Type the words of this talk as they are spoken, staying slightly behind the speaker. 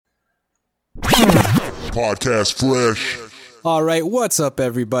Podcast Fresh. All right, what's up,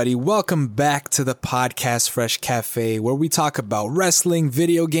 everybody? Welcome back to the Podcast Fresh Cafe, where we talk about wrestling,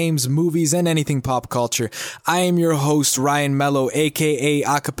 video games, movies, and anything pop culture. I am your host, Ryan Mello, a.k.a.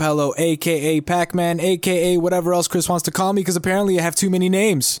 Acapello, a.k.a. Pac-Man, a.k.a. whatever else Chris wants to call me, because apparently I have too many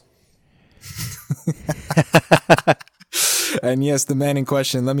names. And yes, the man in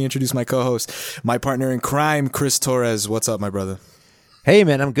question. Let me introduce my co-host, my partner in crime, Chris Torres. What's up, my brother? Hey,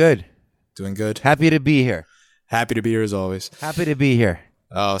 man, I'm good. Doing good? Happy to be here. Happy to be here as always. Happy to be here.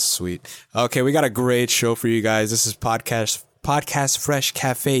 Oh, sweet. Okay, we got a great show for you guys. This is Podcast Fresh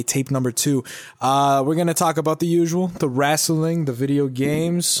Cafe, tape number 2. We're going to talk about the usual, the wrestling, the video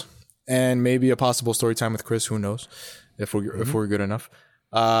games, and maybe a possible story time with Chris. Who knows if we're good enough.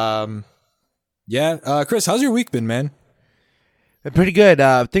 Chris, how's your week been, man? Pretty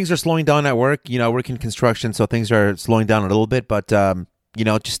good. Things are slowing down at work. You know, I work in construction, so things are slowing down a little bit, but,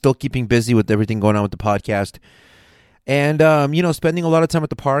 just still keeping busy with everything going on with the podcast. And, spending a lot of time at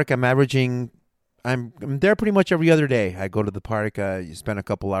the park. I'm there pretty much every other day. I go to the park, you spend a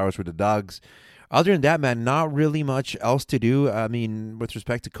couple hours with the dogs. Other than that, man, not really much else to do. I mean, with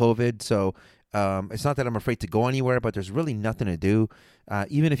respect to COVID, so it's not that I'm afraid to go anywhere, but there's really nothing to do.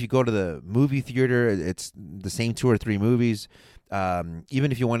 Even if you go to the movie theater, it's the same 2 or 3 movies.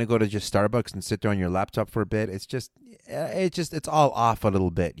 Even if you want to go to just Starbucks and sit there on your laptop for a bit, it's all off a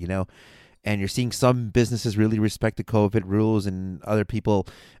little bit, and you're seeing some businesses really respect the COVID rules and other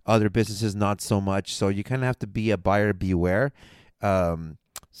businesses not so much. So you kind of have to be a buyer beware.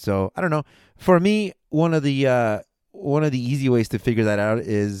 So I don't know. For me, one of the easy ways to figure that out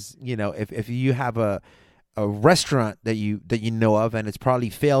is, if you have a restaurant that you know of and it's probably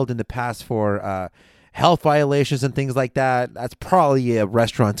failed in the past for health violations and things like that, that's probably a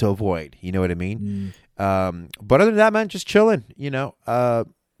restaurant to avoid. You know what I mean? But other than that, man, just chilling,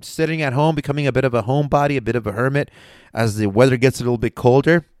 sitting at home, becoming a bit of a homebody, a bit of a hermit as the weather gets a little bit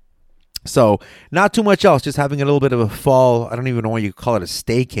colder. So not too much else, just having a little bit of a fall. I don't even know why you call it a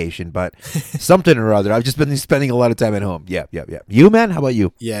staycation, but something or other. I've just been spending a lot of time at home. Yeah. You, man, how about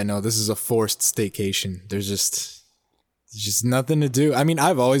you? Yeah, no, this is a forced staycation. There's just nothing to do. I mean,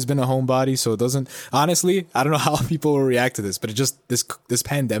 I've always been a homebody, so it doesn't, honestly, I don't know how people will react to this, but it just, this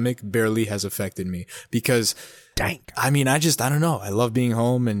pandemic barely has affected me because, I mean, I don't know. I love being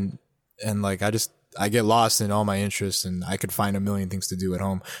home and like, I get lost in all my interests and I could find a million things to do at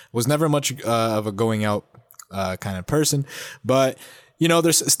home. Was never much of a going out kind of person, but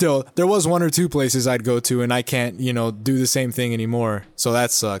there was 1 or 2 places I'd go to and I can't, do the same thing anymore. So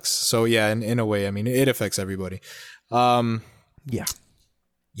that sucks. So yeah, in a way, I mean, it affects everybody.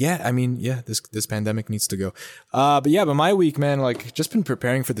 This pandemic needs to go. But my week, man, like just been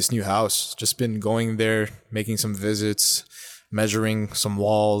preparing for this new house, just been going there, making some visits, measuring some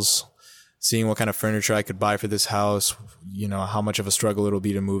walls, seeing what kind of furniture I could buy for this house, how much of a struggle it'll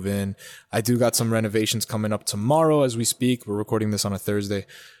be to move in. I do got some renovations coming up tomorrow as we speak. We're recording this on a Thursday,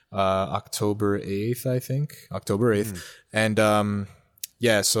 October 8th, I think. October 8th. And,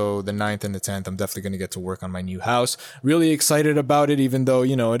 so the 9th and the 10th, I'm definitely going to get to work on my new house. Really excited about it, even though,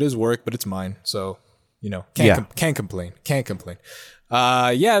 it is work, but it's mine. So, can't complain.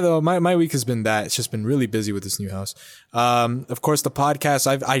 My week has been that. It's just been really busy with this new house. Of course, the podcast,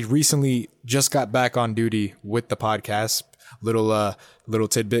 I recently just got back on duty with the podcast. Little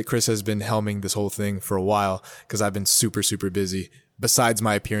tidbit. Chris has been helming this whole thing for a while because I've been super, super busy besides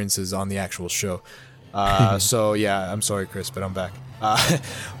my appearances on the actual show. So yeah, I'm sorry, Chris, but I'm back.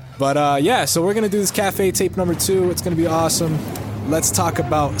 So we're going to do this cafe tape number 2. It's going to be awesome. Let's talk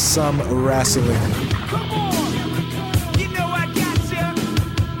about some wrestling. Come on.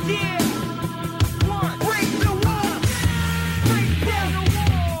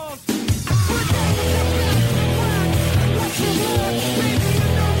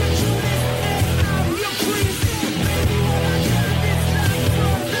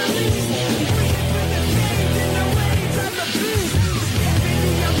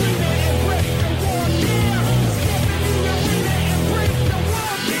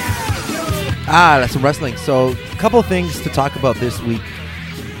 That's some wrestling. So, a couple of things to talk about this week.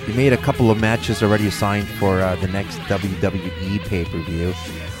 We made a couple of matches already assigned for the next WWE pay-per-view.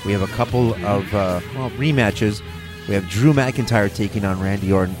 We have a couple of rematches. We have Drew McIntyre taking on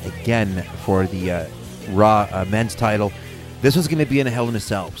Randy Orton again for the Raw men's title. This was going to be in a Hell in a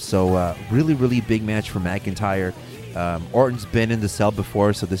Cell. So, really, really big match for McIntyre. Orton's been in the cell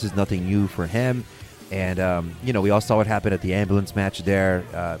before, so this is nothing new for him. And, we all saw what happened at the ambulance match there.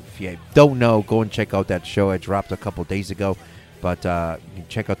 If you don't know, go and check out that show. It dropped a couple days ago. But you can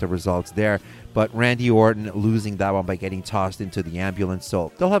check out the results there. But Randy Orton losing that one by getting tossed into the ambulance.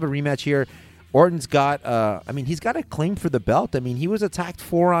 So they'll have a rematch here. Orton's got, he's got a claim for the belt. I mean, he was attacked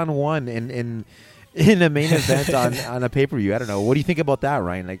 4-on-1 in a main event on a pay-per-view. I don't know. What do you think about that,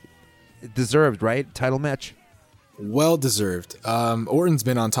 Ryan? Like, deserved, right? Title match. Well deserved. Orton's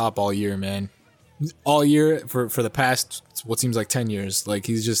been on top all year, man. All year for the past what seems like 10 years. Like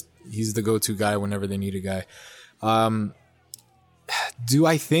he's the go-to guy whenever they need a guy. Do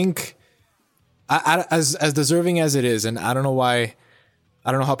I think as deserving as it is, and I don't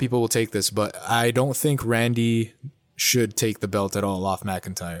know how people will take this, but I don't think Randy should take the belt at all off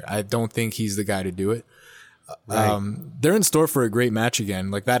McIntyre. I don't think he's the guy to do it. Right. They're in store for a great match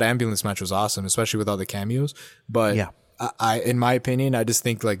again. Like that ambulance match was awesome, especially with all the cameos. But yeah. I in my opinion, I just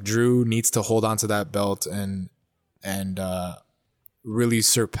think like Drew needs to hold on to that belt and really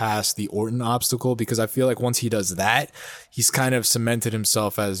surpass the Orton obstacle, because I feel like once he does that, he's kind of cemented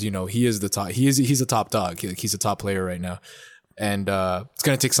himself as, he is the top. He's a top dog. He's a top player right now. And it's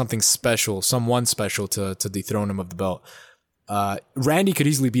going to take something special, someone special to dethrone him of the belt. Randy could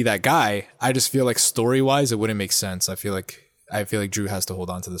easily be that guy. I just feel like story-wise, it wouldn't make sense. I feel like Drew has to hold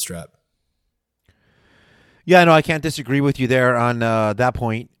on to the strap. Yeah, no, I can't disagree with you there on that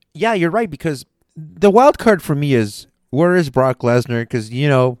point. Yeah, you're right, because the wild card for me is, where is Brock Lesnar? Because,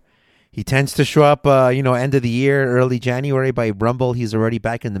 he tends to show up, end of the year, early January by Rumble. He's already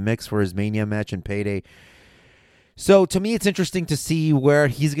back in the mix for his Mania match and Payday. So to me, it's interesting to see where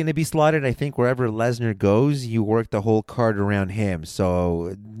he's going to be slotted. I think wherever Lesnar goes, you work the whole card around him. So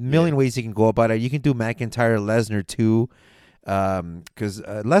a million ways you can go about it. You can do McIntyre, Lesnar too, because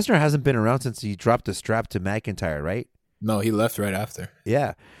Lesnar hasn't been around since he dropped the strap to McIntyre, right? No, he left right after.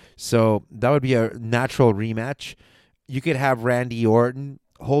 Yeah. So that would be a natural rematch. You could have Randy Orton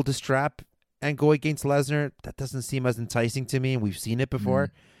hold the strap and go against Lesnar. That doesn't seem as enticing to me, and we've seen it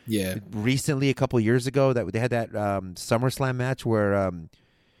before. Yeah. Recently, a couple years ago, that they had that SummerSlam match where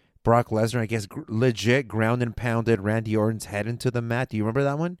Brock Lesnar, I guess, legit ground and pounded Randy Orton's head into the mat. Do you remember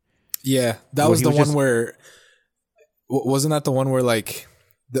that one? Yeah, that was the one where... Wasn't that the one where, like...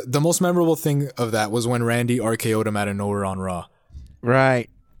 The most memorable thing of that was when Randy RKO'd him out of nowhere on Raw. Right.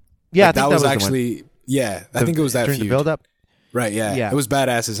 Yeah, like, I think that was actually... Yeah, I think it was that during feud. The build-up? Right, yeah. It was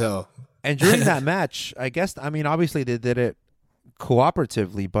badass as hell. And during that match, I guess, obviously they did it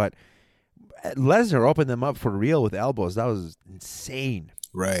cooperatively, but Lesnar opened them up for real with elbows. That was insane.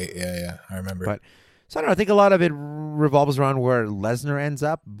 Right, yeah, I remember. But so I don't know, I think a lot of it revolves around where Lesnar ends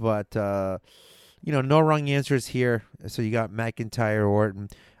up, but no wrong answers here. So you got McIntyre, Orton.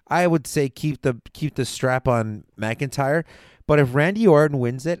 I would say keep the strap on McIntyre, but if Randy Orton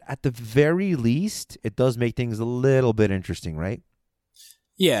wins it, at the very least, it does make things a little bit interesting, right?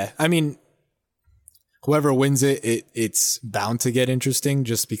 Yeah, whoever wins it's bound to get interesting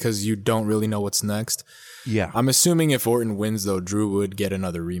just because you don't really know what's next. Yeah. I'm assuming if Orton wins, though, Drew would get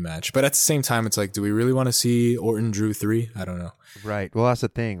another rematch. But at the same time, it's like, do we really want to see Orton Drew 3? I don't know. Right. Well, that's the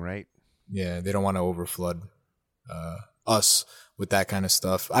thing, right? Yeah, they don't want to overflood us with that kind of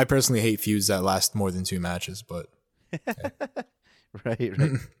stuff. I personally hate feuds that last more than 2 matches, but... Right.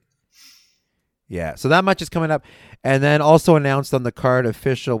 Yeah, so that match is coming up. And then also announced on the card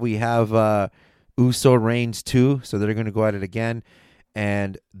official, we have Uso Reigns 2. So they're going to go at it again.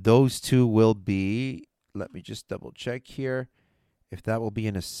 And those two will be, let me just double check here, if that will be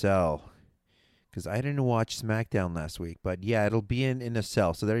in a cell. Because I didn't watch SmackDown last week. But yeah, it'll be in a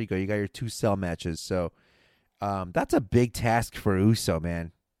cell. So there you go. You got your 2 cell matches. So that's a big task for Uso,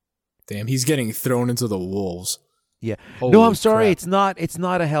 man. Damn, he's getting thrown into the wolves. Yeah. Holy no, I'm sorry. crap. It's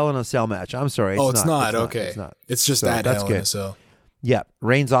not a Hell in a Cell match. I'm sorry. It's not. Okay. It's not. It's just So that that's Hell in a good. Cell. Yeah.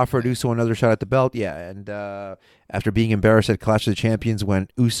 Reigns offered Uso another shot at the belt. Yeah. And after being embarrassed at Clash of the Champions when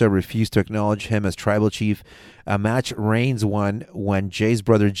Uso refused to acknowledge him as tribal chief, a match Reigns won when Jay's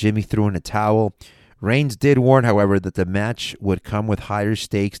brother Jimmy threw in a towel. Reigns did warn, however, that the match would come with higher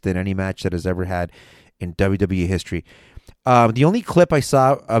stakes than any match that has ever had in WWE history. The only clip I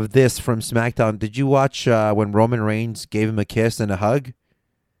saw of this from SmackDown, did you watch when Roman Reigns gave him a kiss and a hug?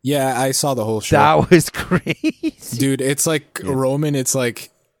 Yeah, I saw the whole show. That was crazy. Dude, it's like Roman, it's like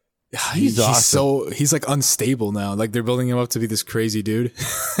he's awesome. he's like unstable now. Like they're building him up to be this crazy dude.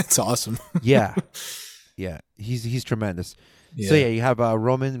 It's awesome. Yeah. He's tremendous. Yeah. So you have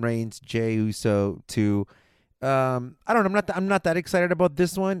Roman Reigns, Jey Uso 2. I don't know. I'm not that excited about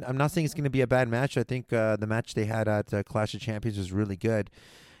this one. I'm not saying it's going to be a bad match. I think the match they had at Clash of Champions was really good,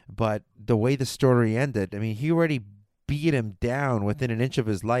 but the way the story ended, he already beat him down within an inch of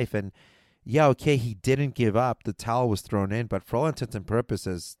his life, and he didn't give up. The towel was thrown in, but for all intents and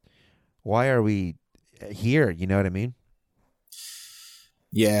purposes, why are we here? You know what I mean?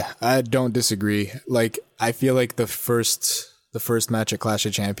 Yeah, I don't disagree. Like, I feel like the first the first match at Clash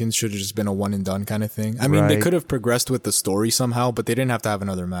of Champions should have just been a one and done kind of thing. I mean, they Right. could have progressed with the story somehow, but they didn't have to have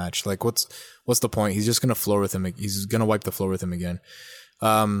another match. Like, what's the point? He's just gonna floor with him. He's gonna wipe the floor with him again.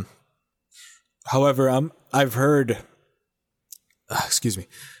 However, I've heard, excuse me,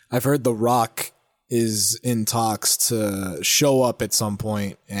 I've heard The Rock is in talks to show up at some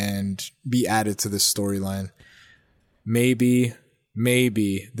point and be added to this storyline. Maybe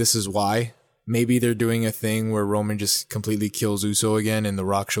this is why. Maybe they're doing a thing where Roman just completely kills Uso again and The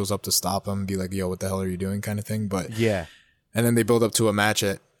Rock shows up to stop him and be like, yo, what the hell are you doing kind of thing. But Yeah. and then they build up to a match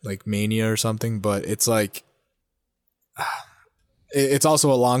at like Mania or something. But it's like, it's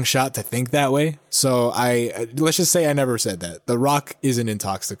also a long shot to think that way. So let's just say I never said that. The Rock isn't in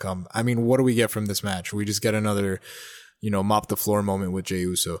talks to come. I mean, what do we get from this match? We just get another, mop the floor moment with Jey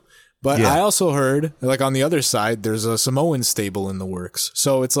Uso. But Yeah. I also heard, like, on the other side, there's a Samoan stable in the works.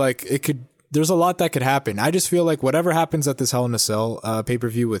 So it's like, there's a lot that could happen. I just feel like whatever happens at this Hell in a Cell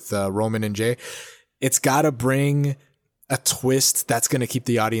pay-per-view with Roman and Jey, it's got to bring a twist that's going to keep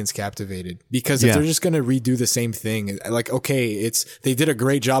the audience captivated. Because if they're just going to redo the same thing, like, okay, they did a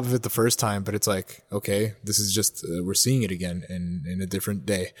great job of it the first time, but it's like, okay, this is just, we're seeing it again in a different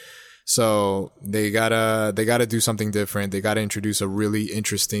day. So they gotta do something different. They gotta introduce a really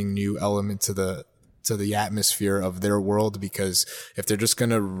interesting new element to the atmosphere of their world, because if they're just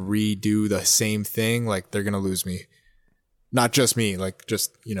gonna redo the same thing, like, they're gonna lose me. Not just me, like,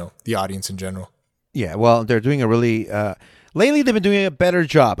 just, the audience in general. Yeah, well, they're doing a really lately they've been doing a better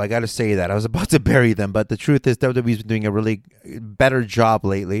job. I got to say that. I was about to bury them, but the truth is WWE's been doing a really better job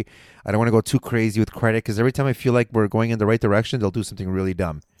lately. I don't want to go too crazy with credit, because every time I feel like we're going in the right direction, they'll do something really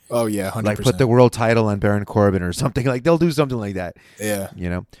dumb. Oh yeah, 100%. Like put the world title on Baron Corbin or something. Like they'll do something like that. Yeah.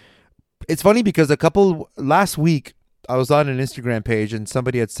 It's funny because last week I was on an Instagram page and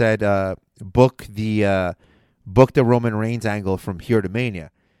somebody had said book the Roman Reigns angle from here to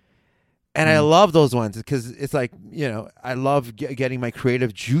Mania. And I love those ones because it's like, I love getting my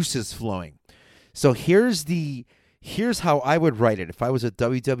creative juices flowing. So here's how I would write it if I was a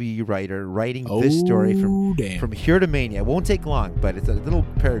WWE writer writing this story from here to Mania. It won't take long, but it's a little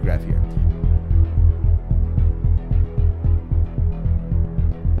paragraph here.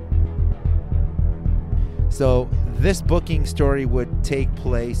 So this booking story would take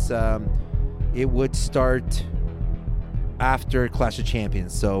place, it would start after Clash of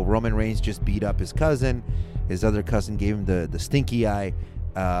Champions. So Roman Reigns just beat up his cousin. His other cousin gave him the stinky eye.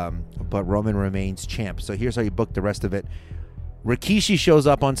 But Roman remains champ. So here's how you book the rest of it. Rikishi shows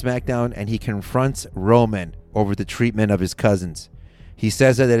up on SmackDown and he confronts Roman over the treatment of his cousins. He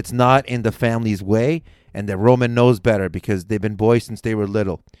says that it's not in the family's way and that Roman knows better because they've been boys since they were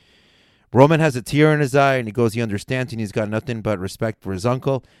little. Roman has a tear in his eye and he goes, he understands and he's got nothing but respect for his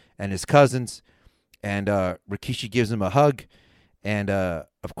uncle and his cousins. And Rikishi gives him a hug. And,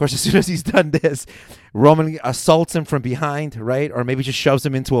 of course, as soon as he's done this, Roman assaults him from behind, right? Or maybe just shoves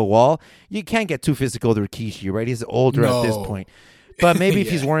him into a wall. You can't get too physical with Rikishi, right? He's older at this point. But maybe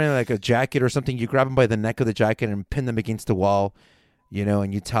if he's wearing like a jacket or something, you grab him by the neck of the jacket and pin them against the wall,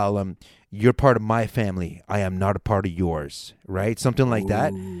 and you tell him, you're part of my family. I am not a part of yours, right? Something like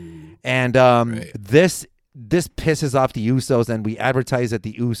that. And this pisses off the Usos, and we advertise that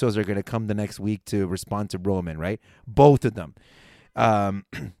the Usos are going to come the next week to respond to Roman, right? Both of them.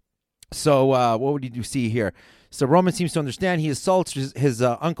 So what would you see here? So Roman seems to understand. He assaults his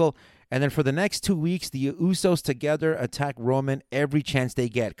uncle, and then for the next 2 weeks, the Usos together attack Roman every chance they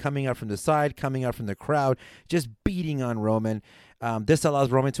get, coming out from the side, coming out from the crowd, just beating on Roman. This allows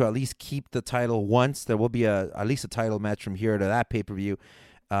Roman to at least keep the title once. There will be at least a title match from here to that pay-per-view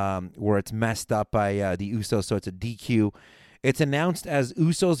where it's messed up by the Usos, so it's a DQ. It's announced as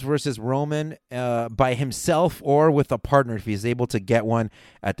Usos versus Roman by himself or with a partner if he's able to get one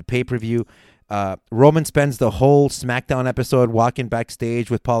at the pay-per-view. Roman spends the whole SmackDown episode walking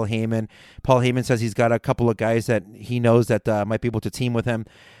backstage with Paul Heyman. Paul Heyman says he's got a couple of guys that he knows that might be able to team with him.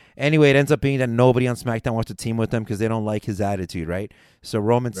 Anyway, it ends up being that nobody on SmackDown wants to team with him because they don't like his attitude, right? So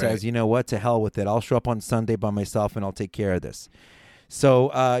Roman says, you know what, to hell with it. I'll show up on Sunday by myself and I'll take care of this.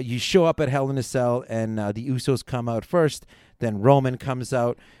 So you show up at Hell in a Cell and the Usos come out first. Then Roman comes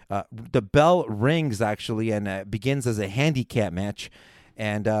out. The bell rings, actually, and begins as a handicap match.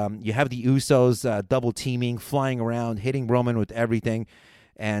 And you have the Usos double teaming, flying around, hitting Roman with everything.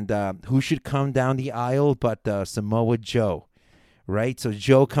 And who should come down the aisle but Samoa Joe, right? So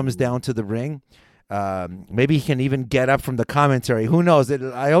Joe comes down to the ring. Maybe he can even get up from the commentary. Who knows?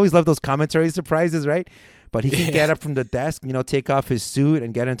 I always love those commentary surprises, right? But he can get up from the desk, take off his suit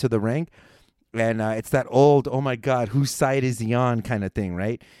and get into the ring. And it's that old, oh my God, whose side is he on kind of thing,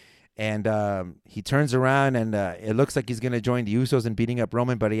 right? And he turns around, and it looks like he's going to join the Usos in beating up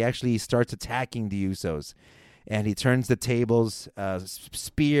Roman, but he actually starts attacking the Usos. And he turns the tables,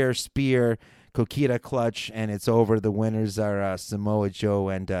 spear, Coquina clutch, and it's over. The winners are Samoa Joe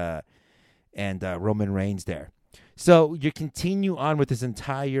and Roman Reigns there. So you continue on with this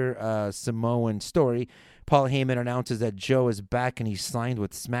entire Samoan story. Paul Heyman announces that Joe is back, and he's signed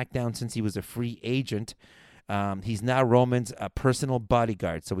with SmackDown since he was a free agent. He's now Roman's personal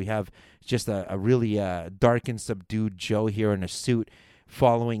bodyguard. So we have just a really dark and subdued Joe here in a suit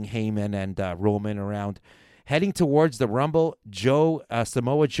following Heyman and Roman around. Heading towards the Rumble,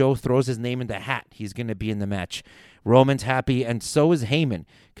 Samoa Joe throws his name in the hat. He's going to be in the match. Roman's happy, and so is Heyman,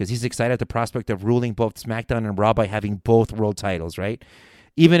 because he's excited at the prospect of ruling both SmackDown and Raw by having both world titles, right?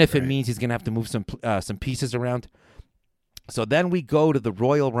 Even if it means he's going to have to move some pieces around. So then we go to the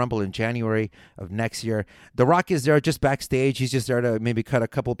Royal Rumble in January of next year. The Rock is there just backstage. He's just there to maybe cut a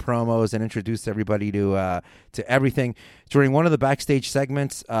couple promos and introduce everybody to everything. During one of the backstage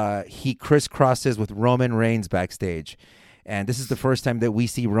segments, he crisscrosses with Roman Reigns backstage. And this is the first time that we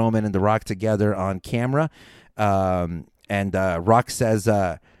see Roman and The Rock together on camera. Rock says,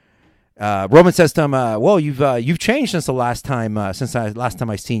 Roman says to him, "Whoa, you've changed since the last time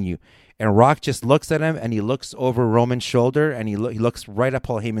I seen you." And Rock just looks at him, and he looks over Roman's shoulder, and he looks right at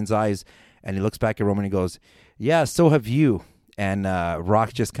Paul Heyman's eyes, and he looks back at Roman and he goes, "Yeah, so have you." And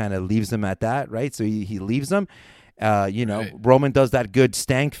Rock just kind of leaves him at that, right? So he leaves him. Right. Roman does that good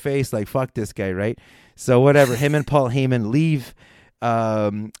stank face, like, fuck this guy, right? So whatever, him and Paul Heyman leave.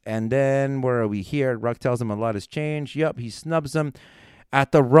 And then where are we here? Rock tells him a lot has changed. Yep, he snubs him.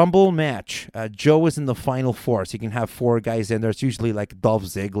 At the Rumble match, Joe is in the final four, so you can have four guys in there. It's usually like Dolph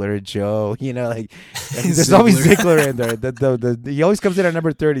Ziggler, Joe, there's always Ziggler in there. He always comes in at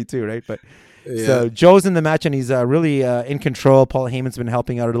number 32, right? But yeah. So Joe's in the match, and he's really in control. Paul Heyman's been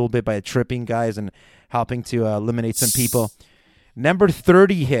helping out a little bit by tripping guys and helping to eliminate some people. Number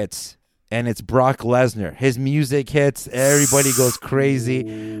 30 hits, and it's Brock Lesnar. His music hits. Everybody goes crazy.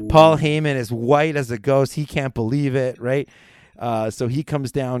 Paul Heyman is white as a ghost. He can't believe it, right? So he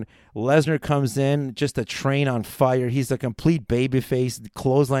comes down. Lesnar comes in, just a train on fire. He's a complete babyface,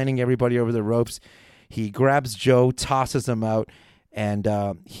 clotheslining everybody over the ropes. He grabs Joe, tosses him out, and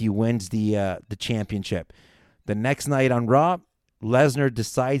he wins the championship. The next night on Raw, Lesnar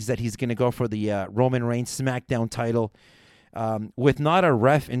decides that he's going to go for the Roman Reigns SmackDown title. With not a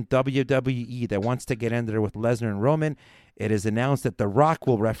ref in WWE that wants to get in there with Lesnar and Roman, it is announced that The Rock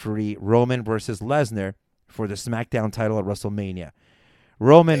will referee Roman versus Lesnar for the SmackDown title at WrestleMania.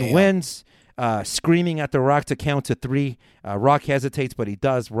 Roman wins, screaming at The Rock to count to 3. Rock hesitates, but he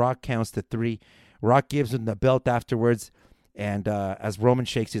does. Rock counts to 3. Rock gives him the belt afterwards, and as Roman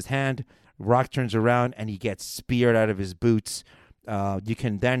shakes his hand, Rock turns around and he gets speared out of his boots. You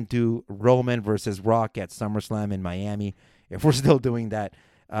can then do Roman versus Rock at SummerSlam in Miami, if we're still doing that.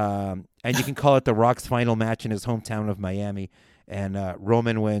 And you can call it The Rock's final match in his hometown of Miami, and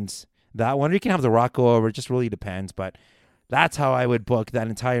Roman wins that one. Or you can have The Rock go over. It just really depends. But that's how I would book that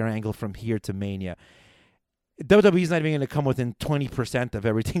entire angle from here to Mania. WWE's not even going to come within 20% of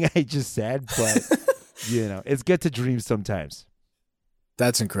everything I just said. But, it's good to dream sometimes.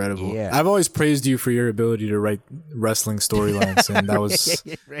 That's incredible. Yeah. I've always praised you for your ability to write wrestling storylines, and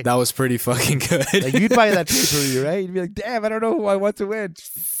that was pretty fucking good. Like, you'd buy that pay-per-view, right? You'd be like, damn, I don't know who I want to win.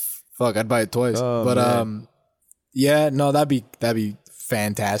 Fuck, I'd buy it twice. Oh, but man. that'd be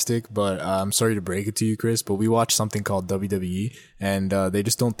fantastic. But I'm sorry to break it to you, Chris, but we watch something called WWE, and they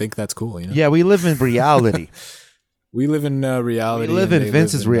just don't think that's cool. Yeah, we live in reality. We live in reality. We live in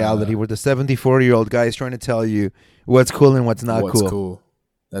Vince's reality, where the 74-year-old guy is trying to tell you what's cool and what's not cool.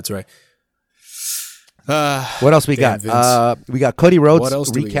 That's right. What else we got? We got Cody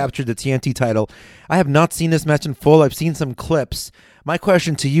Rhodes recaptured the TNT title. I have not seen this match in full. I've seen some clips. My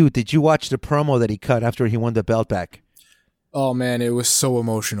question to you, did you watch the promo that he cut after he won the belt back? Oh, man, it was so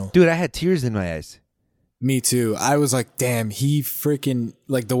emotional. Dude, I had tears in my eyes. Me too. I was like, damn, he freaking,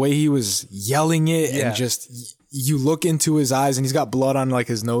 like the way he was yelling it and just, you look into his eyes and he's got blood on like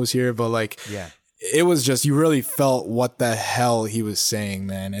his nose here, but like, it was just, you really felt what the hell he was saying,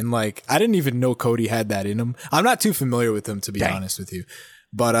 man. And like, I didn't even know Cody had that in him. I'm not too familiar with him, to be honest with you.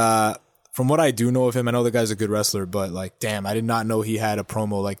 But from what I do know of him, I know the guy's a good wrestler, but like, damn, I did not know he had a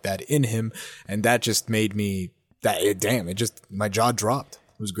promo like that in him. And that just made me, my jaw dropped.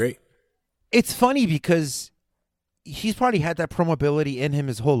 It was great. It's funny because he's probably had that promo ability in him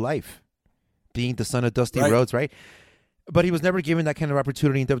his whole life, being the son of Dusty Rhodes, right? But he was never given that kind of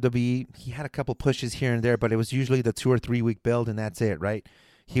opportunity in WWE. He had a couple pushes here and there, but it was usually the 2 or 3 week build, and that's it, right?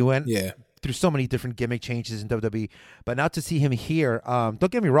 He went through so many different gimmick changes in WWE. But now to see him here,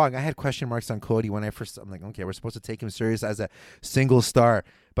 don't get me wrong, I had question marks on Cody when I'm like, okay, we're supposed to take him serious as a single star,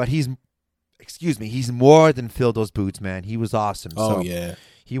 but he's more than filled those boots, man. He was awesome. Oh, so yeah.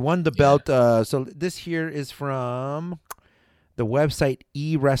 he won the belt. So this here is from the website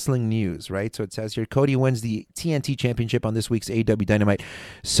eWrestling News, right? So it says here, Cody wins the TNT Championship on this week's AEW Dynamite.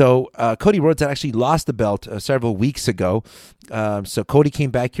 So Cody Rhodes had actually lost the belt several weeks ago. So Cody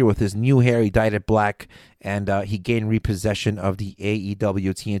came back here with his new hair. He dyed it black, and he gained repossession of the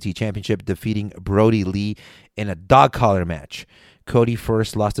AEW TNT Championship, defeating Brody Lee in a dog collar match. Cody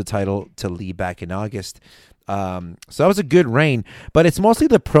first lost the title to Lee back in August. So that was a good reign, but it's mostly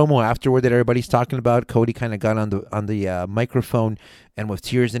the promo afterward that everybody's talking about. Cody kind of got on the microphone and with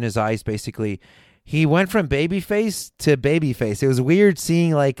tears in his eyes, basically, he went from babyface to babyface. It was weird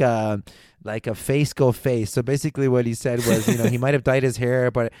seeing like a face go face. So basically, what he said was, he might have dyed his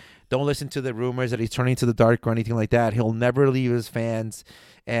hair, but don't listen to the rumors that he's turning to the dark or anything like that. He'll never leave his fans,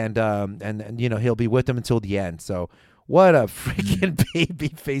 and he'll be with them until the end. So. What a freaking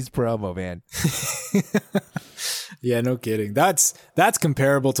babyface promo, man. Yeah, no kidding. That's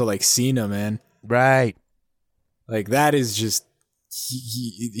comparable to like Cena, man. Right. Like that is just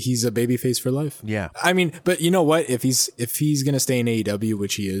he's a babyface for life. Yeah. I mean, but you know what? If he's going to stay in AEW,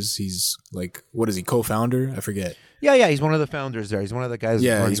 which he is, he's like, what is he, co-founder? I forget. Yeah, he's one of the founders there. He's one of the guys.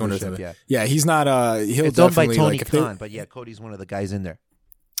 Yeah, he's one of the yeah, he's not he'll it's owned by definitely Tony Khan, but yeah, Cody's one of the guys in there.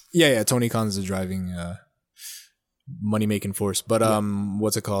 Yeah, Tony Khan's the driving money-making force. But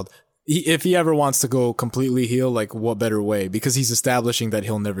what's it called? If he ever wants to go completely heel, like what better way? Because he's establishing that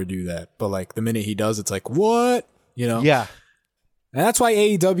he'll never do that. But like the minute he does, it's like, what? Yeah. And that's why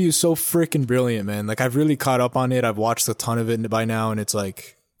AEW is so freaking brilliant, man. Like I've really caught up on it. I've watched a ton of it by now, and it's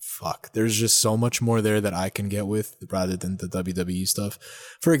like, fuck, there's just so much more there that I can get with rather than the WWE stuff.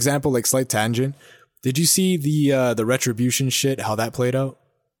 For example, like slight tangent. Did you see the Retribution shit, how that played out?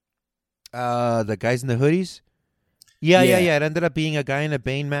 The guys in the hoodies? Yeah. It ended up being a guy in a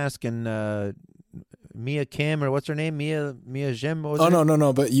Bane mask and Mia Kim, or what's her name? Mia Jim?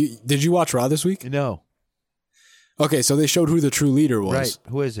 No. But did you watch Raw this week? No. Okay, so they showed who the true leader was.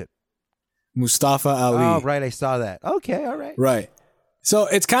 Right. Who is it? Mustafa Ali. Oh, right. I saw that. Okay, all right. Right. So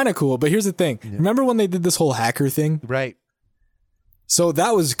it's kind of cool, but here's the thing. Yeah. Remember when they did this whole hacker thing? Right. So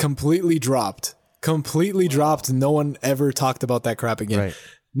that was completely dropped. Dropped. No one ever talked about that crap again. Right.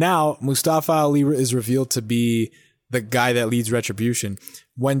 Now, Mustafa Ali is revealed to be the guy that leads Retribution.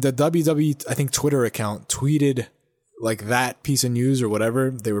 When the WWE, I think, Twitter account tweeted like that piece of news or whatever,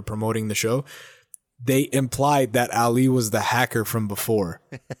 they were promoting the show, they implied that Ali was the hacker from before.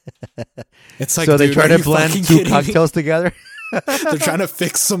 It's like, so they try to blend two cocktails together? They're trying to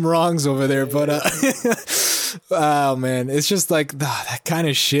fix some wrongs over there, but oh man, it's just like that kind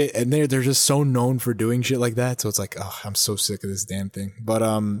of shit, and they're just so known for doing shit like that. So it's like, oh, I'm so sick of this damn thing. But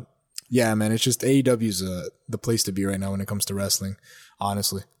yeah, man, it's just AEW's the place to be right now when it comes to wrestling,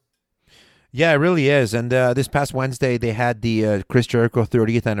 honestly. Yeah, it really is. And this past Wednesday, they had the Chris Jericho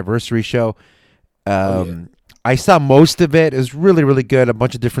 30th anniversary show. I saw most of it. It was really, really good. A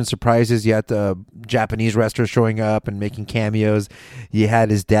bunch of different surprises. You had the Japanese wrestlers showing up and making cameos. You had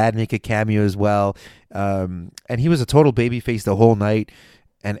his dad make a cameo as well. And he was a total babyface the whole night.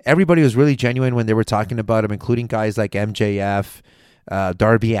 And everybody was really genuine when they were talking about him, including guys like MJF,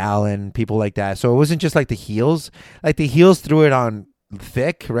 Darby Allin, people like that. So it wasn't just like the heels. Like the heels threw it on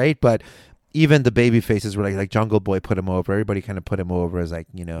thick, right? But even the baby faces were like Jungle Boy put him over. Everybody kind of put him over as like,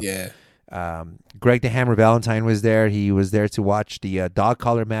 Yeah. Greg the Hammer Valentine was there. He was there to watch the dog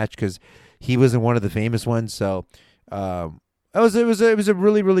collar match because he wasn't one of the famous ones. So it was a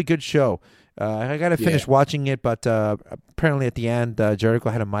really, really good show. I got to finish watching it, but apparently at the end, Jericho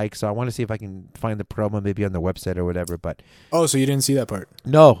had a mic, so I want to see if I can find the promo maybe on the website or whatever. But oh, so you didn't see that part?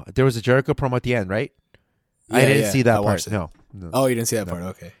 No, there was a Jericho promo at the end, right? Yeah, I didn't see that part. No. Oh, you didn't see that part?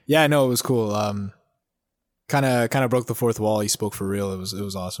 Okay. Yeah, no, it was cool. Kind of broke the fourth wall. He spoke for real. It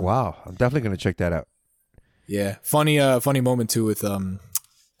was awesome. Wow, I'm definitely gonna check that out. Yeah, funny moment too with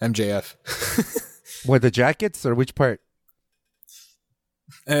MJF. What, the jackets or which part?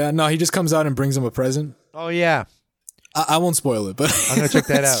 No, he just comes out and brings him a present. Oh yeah, I won't spoil it, but I'm gonna check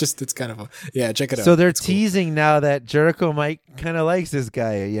that out. It's kind of fun. Yeah, check it out. So they're teasing now that Jericho might kind of likes this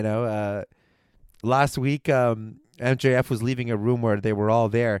guy. Last week MJF was leaving a room where they were all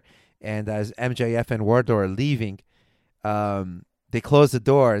there. And as MJF and Wardlow are leaving, they close the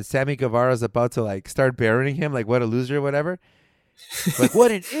door, and Sammy Guevara's about to like start burying him, like what a loser or whatever. Like, what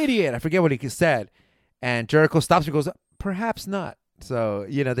an idiot! I forget what he said. And Jericho stops and goes, "Perhaps not." So,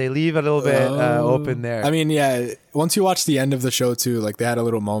 they leave a little bit open there. I mean, yeah, once you watch the end of the show too, like they had a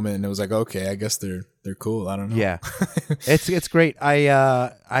little moment and it was like, okay, I guess they're cool. I don't know. Yeah. It's great.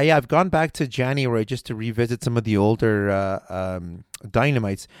 I've gone back to January just to revisit some of the older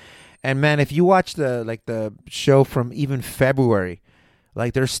Dynamites. And man, if you watch the show from even February,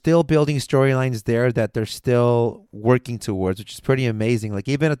 like they're still building storylines there that they're still working towards, which is pretty amazing. Like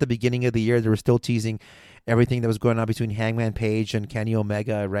even at the beginning of the year, they were still teasing everything that was going on between Hangman Page and Kenny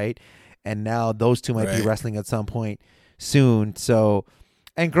Omega, right? And now those two might be wrestling at some point soon. So,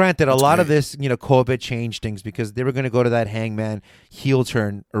 and granted, a lot of this, COVID changed things because they were going to go to that Hangman heel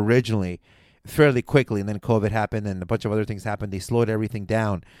turn originally fairly quickly, and then COVID happened and a bunch of other things happened. They slowed everything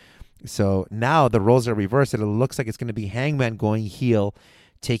down. So now the roles are reversed. And it looks like it's going to be Hangman going heel,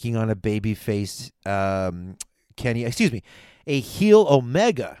 taking on a babyface a heel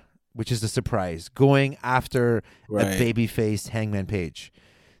Omega, which is the surprise, going after a babyface Hangman Page.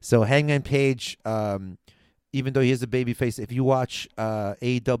 So Hangman Page, even though he is a babyface, if you watch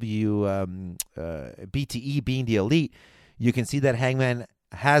AEW BTE being the Elite, you can see that Hangman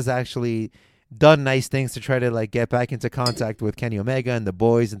has actually done nice things to try to get back into contact with Kenny Omega and the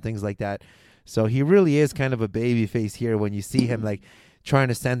boys and things like that. So he really is kind of a babyface here when you see him trying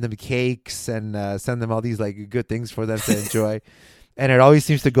to send them cakes and send them all these good things for them to enjoy. And it always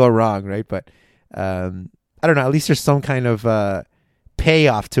seems to go wrong, right? But I don't know. At least there's some kind of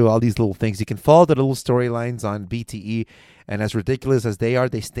payoff to all these little things. You can follow the little storylines on BTE, and as ridiculous as they are,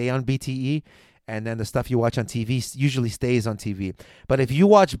 they stay on BTE. And then the stuff you watch on TV usually stays on TV. But if you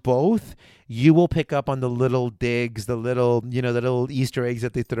watch both, you will pick up on the little digs, the little Easter eggs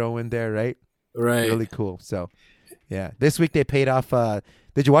that they throw in there, right? Right. Really cool. So, yeah. This week they paid off.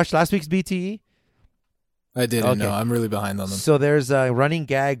 Did you watch last week's BTE? I didn't know. I'm really behind on them. So there's a running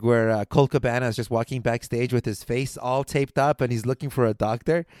gag where Colt Cabana is just walking backstage with his face all taped up and he's looking for a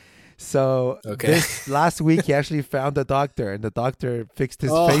doctor. So this last week he actually found a doctor and the doctor fixed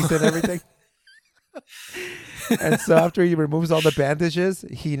his face and everything. And so after he removes all the bandages,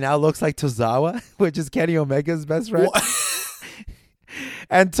 he now looks like Tozawa, which is Kenny Omega's best friend.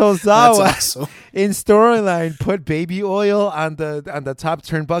 And Tozawa in storyline put baby oil on the top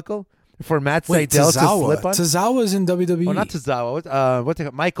turnbuckle for Matt Sydal to slip on. Tozawa's in WWE. Oh, not Tozawa. What's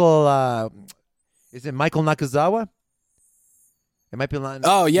it? Michael? Is it Michael Nakazawa? It might be.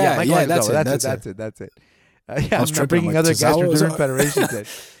 Oh yeah, yeah. That's it. Yeah, I'm bringing other guys from different federations in.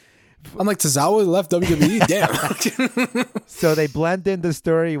 I'm like, Tozawa left WWE? Damn. So they blend in the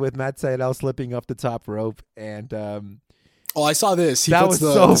story with Matt Sydal slipping off the top rope and. I saw this. He puts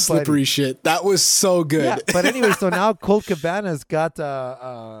the slippery shit. That was so good. Yeah, but anyway, so now Colt Cabana's got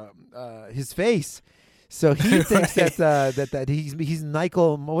his face, so he thinks that he's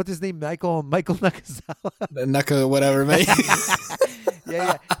Michael. What's his name? Michael Nakazawa. Whatever, man.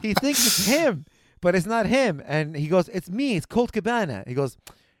 yeah. He thinks it's him, but it's not him. And he goes, "It's me. It's Colt Cabana." He goes,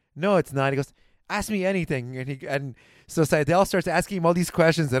 "No, it's not." He goes, "Ask me anything." And so Sydal starts asking him all these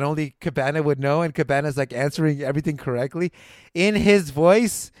questions that only Cabana would know, and Cabana's answering everything correctly in his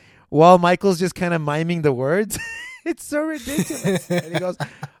voice while Michael's just kind of miming the words. It's so ridiculous. And he goes,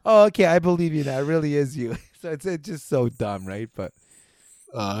 "Oh, okay, I believe you now. It really is you." So it's just so dumb, right? But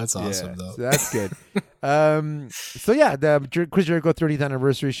that's awesome, though. So that's good. So yeah, the Chris Jericho 30th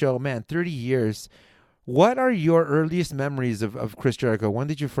anniversary show. Man, 30 years. What are your earliest memories of Chris Jericho? When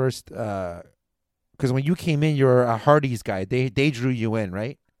did you first? Because when you came in, you're a Hardy's guy. They drew you in,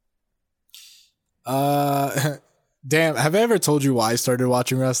 right? Damn. Have I ever told you why I started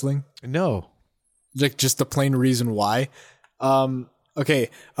watching wrestling? No. Just the plain reason why. Okay.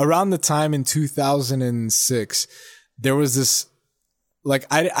 Around the time in 2006, there was this.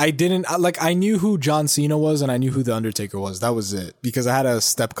 I knew who John Cena was and I knew who The Undertaker was. That was it. Because I had a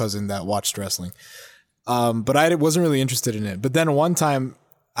step cousin that watched wrestling. But I wasn't really interested in it. But then one time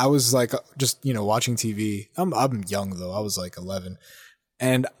I was just, watching TV. I'm young though. I was 11.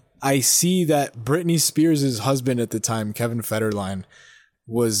 And I see that Britney Spears' husband at the time, Kevin Federline,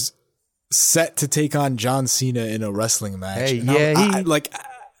 was set to take on John Cena in a wrestling match. Hey, yeah,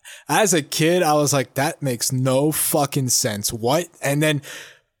 as a kid, I was like, that makes no fucking sense. What? And then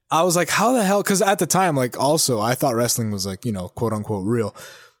I was like, how the hell? Because at the time, also, I thought wrestling was quote unquote real.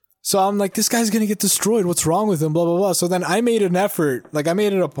 So I'm like, this guy's going to get destroyed. What's wrong with him? Blah, blah, blah. So then I made an effort. I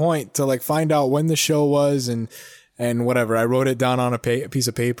made it a point to find out when the show was and whatever. I wrote it down on a piece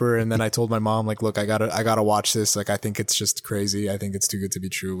of paper. And then I told my mom, look, I gotta watch this. I think it's just crazy. I think it's too good to be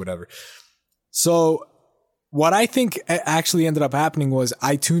true, whatever. So what I think actually ended up happening was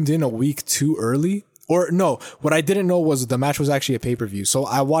I tuned in a week too early. Or no, what I didn't know was the match was actually a pay-per-view. So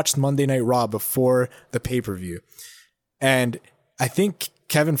I watched Monday Night Raw before the pay-per-view. And I think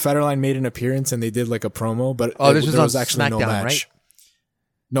Kevin Federline made an appearance and they did like a promo, but this was there on was actually no SmackDown, match. right?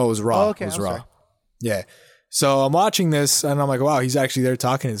 No, it was Raw. Oh, okay, It was I'm Raw. sorry. Yeah. So I'm watching this and I'm like, wow, he's actually there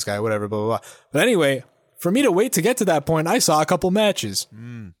talking to this guy, whatever, blah, blah, blah. But anyway, for me to wait to get to that point, I saw a couple matches.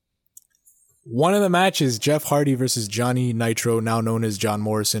 One of the matches, Jeff Hardy versus Johnny Nitro, now known as John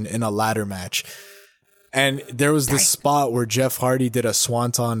Morrison, in a ladder match. And there was this spot where Jeff Hardy did a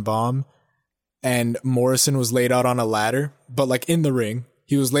swanton bomb and Morrison was laid out on a ladder, but like in the ring.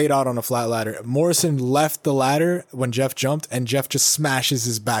 He was laid out on a flat ladder. Morrison left the ladder when Jeff jumped, and Jeff just smashes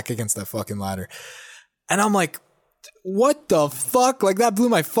his back against that fucking ladder. And I'm like, what the fuck? Like, that blew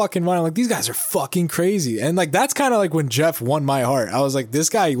my fucking mind. I'm like, these guys are fucking crazy. And like, that's kind of like when Jeff won my heart. I was like, this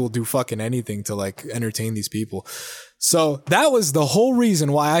guy will do fucking anything to like entertain these people. So that was the whole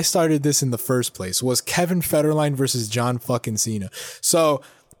reason why I started this in the first place, was Kevin Federline versus John fucking Cena. So,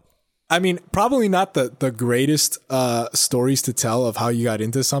 I mean, probably not the greatest stories to tell of how you got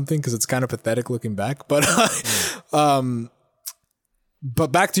into something, because it's kind of pathetic looking back. But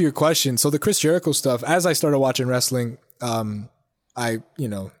but back to your question. So the Chris Jericho stuff, as I started watching wrestling, you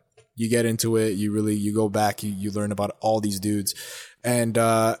get into it, you go back, you learn about all these dudes. And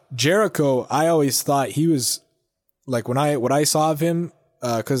Jericho, I always thought he was like, what I saw of him,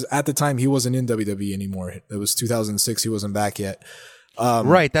 because at the time he wasn't in WWE anymore. It was 2006, he wasn't back yet.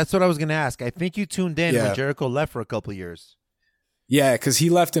 Right, that's what I was going to ask. I think you tuned in Yeah. when Jericho left for a couple of years. Yeah, because he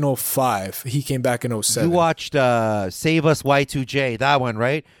left in 05. He came back in 07. You watched Save Us Y2J, that one,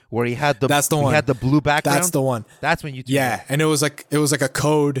 right? Where he had That's the one. He had the blue background. That's the one. That's when you tuned Yeah, in. and it was like a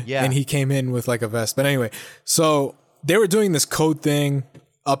code, Yeah. and he came in with like a vest. But anyway, so they were doing this code thing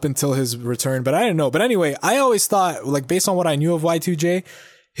up until his return, but I didn't know. But anyway, I always thought, like, based on what I knew of Y2J,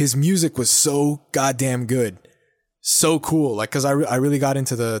 his music was so goddamn good. So cool, like, because I really got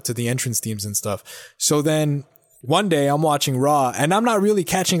into the entrance themes and stuff. So then one day I'm watching Raw and I'm not really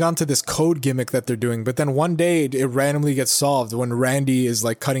catching on to this code gimmick that they're doing. But then one day it randomly gets solved when Randy is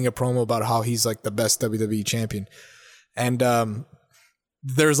like cutting a promo about how he's like the best WWE champion, and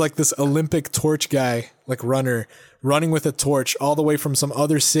there's like this Olympic torch guy, like running with a torch all the way from some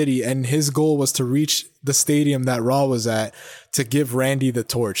other city, and his goal was to reach the stadium that Raw was at to give Randy the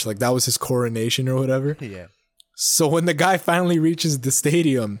torch. Like, that was his coronation or whatever. Yeah. So when the guy finally reaches the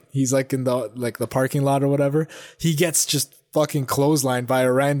stadium, he's like in the parking lot or whatever, he gets just fucking clotheslined by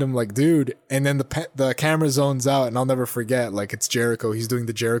a random like dude, and then the camera zones out, and I'll never forget, like, it's Jericho. He's doing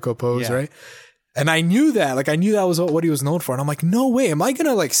the Jericho pose, Yeah. right? And I knew that was what he was known for. And I'm like, no way. Am I going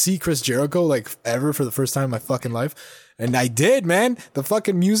to like see Chris Jericho like ever for the first time in my fucking life? And I did, man. The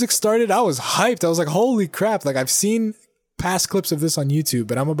fucking music started. I was hyped. I was like, holy crap. Like, I've seen past clips of this on YouTube,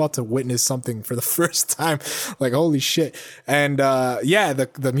 but I'm about to witness something for the first time. Like, holy shit. And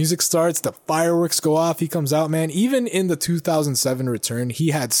the music starts, the fireworks go off, he comes out, man. Even in the 2007 return, he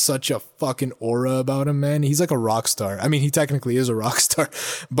had such a fucking aura about him, man. He's like a rock star. I mean, he technically is a rock star,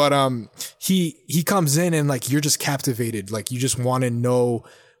 but he comes in and like, you're just captivated. Like, you just want to know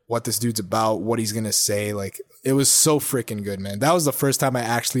what this dude's about, what he's gonna say. Like, it was so freaking good, man. That was the first time I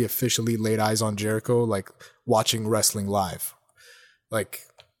actually officially laid eyes on Jericho, like watching wrestling live. Like,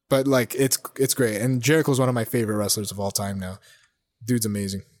 but like, it's great. And Jericho's one of my favorite wrestlers of all time now. Dude's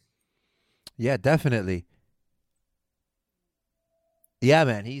amazing. Yeah, definitely. Yeah,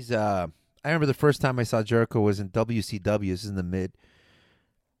 man. He's I remember the first time I saw Jericho was in WCW. This is in the mid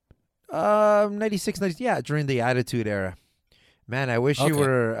 96, 90, yeah, during the Attitude Era. Man, I wish you Okay.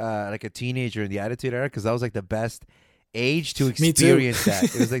 were like a teenager in the Attitude Era, because that was like the best age to Me too. experience that.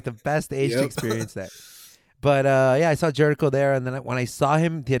 It was like the best age to Yep. experience that. But yeah, I saw Jericho there, and then when I saw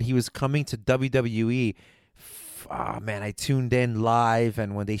him that he was coming to WWE, man, I tuned in live,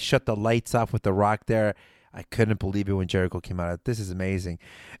 and when they shut the lights off with The Rock there, I couldn't believe it when Jericho came out. This is amazing.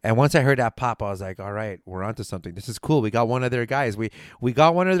 And once I heard that pop, I was like, all right, we're onto something. This is cool. We got one of their guys. We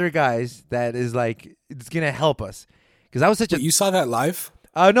got one of their guys that is like, it's gonna help us. Because I was such Wait, you saw that live?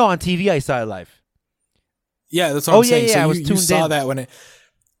 no, on TV I saw it live. Yeah, that's what I'm saying. yeah, So I was you tuned saw in. that when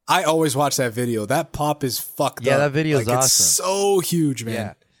I always watch that video. That pop is fucked up. Yeah, that video is like, awesome. It's so huge,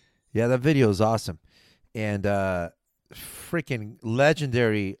 man. Yeah, that video is awesome. And freaking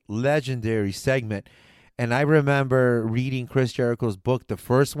legendary segment. And I remember reading Chris Jericho's book, the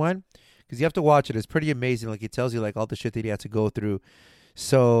first one, because you have to watch it. It's pretty amazing. Like, it tells you like all the shit that he had to go through.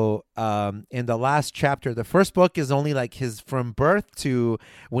 So in the last chapter, the first book is only like his from birth to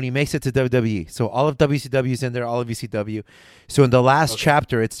when he makes it to WWE. So all of WCW is in there, all of ECW. So in the last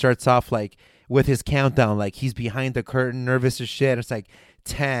chapter, it starts off like with his countdown, like he's behind the curtain, nervous as shit. It's like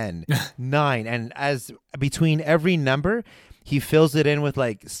 10, 9. And as between every number, he fills it in with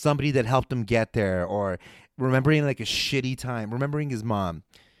like somebody that helped him get there, or remembering like a shitty time, remembering his mom.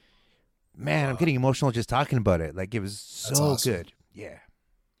 Man, I'm getting emotional just talking about it. Like, it was so awesome. good. Yeah.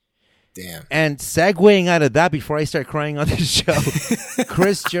 Damn. And segueing out of that, before I start crying on this show,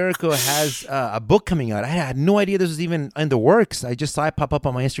 Chris Jericho has a book coming out. I had no idea this was even in the works. I just saw it pop up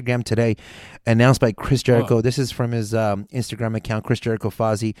on my Instagram today, announced by Chris Jericho. This is from his Instagram account, Chris Jericho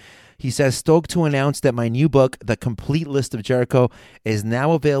Fozzy. He says, stoked to announce that my new book, The Complete List of Jericho, is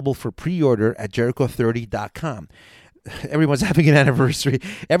now available for pre-order at Jericho30.com. Everyone's having an anniversary.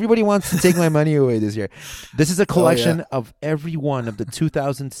 Everybody wants to take my money away this year. This is a collection of every one of the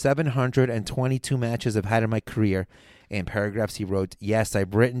 2,722 matches I've had in my career. In paragraphs he wrote, yes,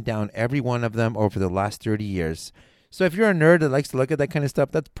 I've written down every one of them over the last 30 years. So if you're a nerd that likes to look at that kind of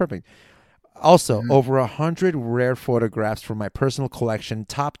stuff, that's perfect. Also, over 100 rare photographs from my personal collection,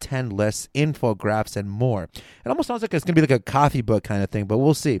 top 10 lists, infographics, and more. It almost sounds like it's going to be like a coffee book kind of thing, but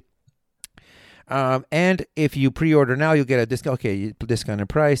we'll see. And if you pre-order now, you'll get a discount. Okay, discounted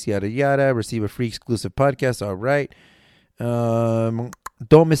price, yada yada. Receive a free exclusive podcast. All right.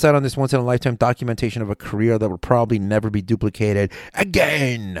 Don't miss out on this once-in-a-lifetime documentation of a career that will probably never be duplicated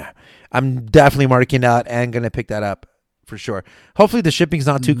again. I'm definitely marking out and gonna pick that up for sure. Hopefully the shipping's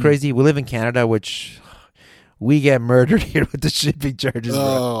not too crazy. We live in Canada, which we get murdered here with the shipping charges.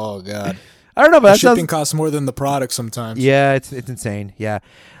 Oh God. I don't know, but the shipping costs more than the product sometimes. Yeah, it's insane. Yeah.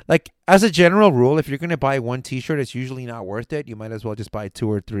 Like, as a general rule, if you're going to buy one T-shirt, it's usually not worth it. You might as well just buy 2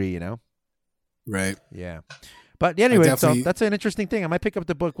 or 3, you know? Right. Yeah. But anyway, so that's an interesting thing. I might pick up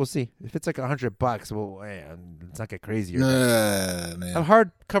the book. We'll see. If it's like $100, well, let's not get crazy. Man. A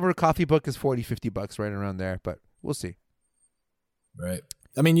hardcover coffee book is $40-$50 right around there, but we'll see. Right.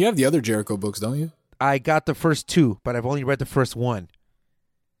 I mean, you have the other Jericho books, don't you? I got the first 2, but I've only read the first 1.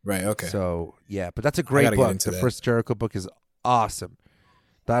 Right, okay. So, yeah, but that's a great book. The first Jericho book is awesome.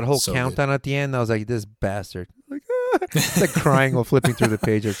 That whole countdown at the end, I was like, this bastard. Like, it's like crying while flipping through the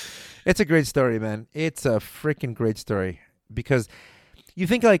pages. It's a great story, man. It's a freaking great story. Because you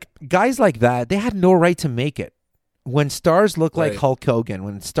think, like, guys like that, they had no right to make it. When stars look like Hulk Hogan,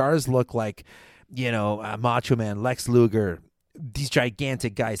 when stars look like, you know, Macho Man, Lex Luger, these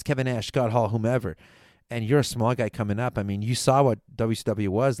gigantic guys, Kevin Nash, Scott Hall, whomever, and you're a small guy coming up, I mean, you saw what WCW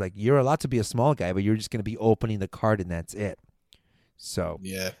was. Like, you're allowed to be a small guy, but you're just going to be opening the card, and that's it. So,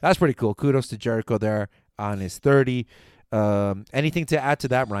 yeah, that's pretty cool. Kudos to Jericho there on his 30. Anything to add to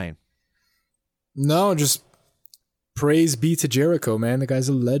that, Ryan? No, just praise be to Jericho, man. The guy's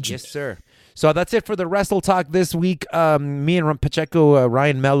a legend. Yes, sir. So that's it for the Wrestle Talk this week. Me and Pacheco,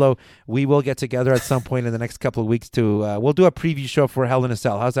 Ryan Mello, we will get together at some point in the next couple of weeks to we'll do a preview show for Hell in a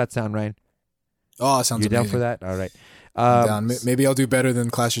Cell. How's that sound, Ryan? Oh, sounds amazing. You down for that? All right. I'm down. Maybe I'll do better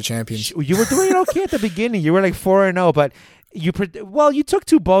than Clash of Champions. You were doing okay at the beginning. You were like 4-0, but you took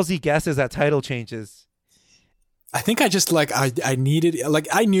 2 ballsy guesses at title changes. I think I just I needed, like,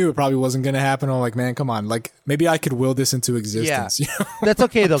 I knew it probably wasn't going to happen. I'm like, man, come on. Like, maybe I could will this into existence. Yeah. You know? That's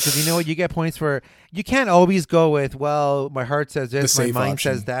okay, though, because you know what? You get points for, you can't always go with, well, my heart says this, my mind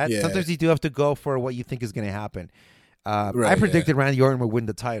says that. Yeah. Sometimes you do have to go for what you think is going to happen. I predicted Randy Orton would win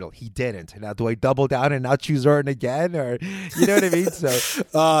the title. He didn't. Now, do I double down and now choose Orton again? Or, you know what I mean? So,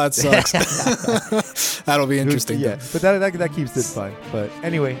 it sucks. That'll be interesting. Yeah, but that keeps it fun. But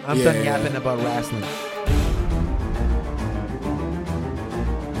anyway, I'm done yapping about wrestling.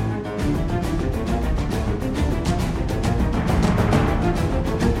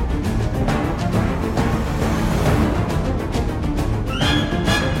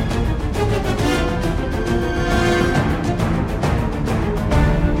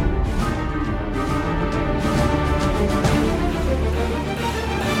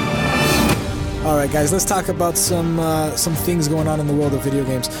 Alright guys, let's talk about some things going on in the world of video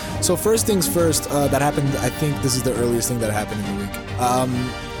games. So first things first, that happened, I think this is the earliest thing that happened in the week.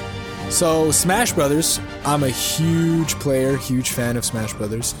 So Smash Brothers, I'm a huge player, huge fan of Smash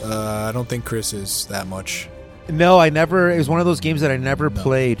Brothers. I don't think Chris is that much. No, I never, it was one of those games that I never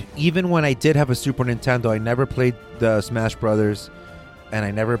played. Even when I did have a Super Nintendo, I never played the Smash Brothers, and I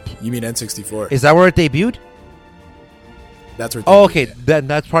never... You mean N64? Is that where it debuted? That's where. Oh, okay. Then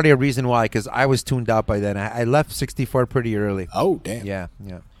that's probably a reason why, because I was tuned out by then. I left 64 pretty early. Oh, damn. Yeah.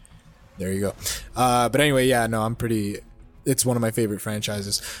 There you go. But anyway, yeah, no, I'm pretty. It's one of my favorite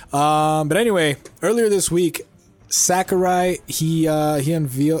franchises. But anyway, earlier this week, Sakurai he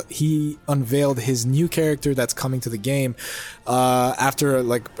unveiled his new character that's coming to the game after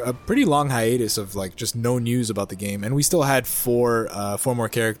like a pretty long hiatus of like just no news about the game, and we still had 5 more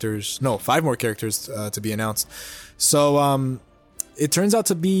characters to be announced. So it turns out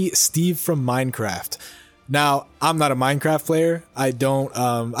to be Steve from Minecraft. Now, I'm not a Minecraft player. I don't,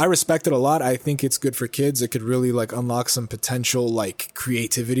 I respect it a lot. I think it's good for kids. It could really like unlock some potential like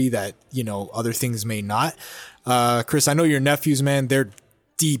creativity that, you know, other things may not. Chris, I know your nephews, man, they're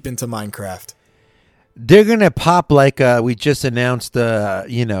deep into Minecraft. They're going to pop like we just announced,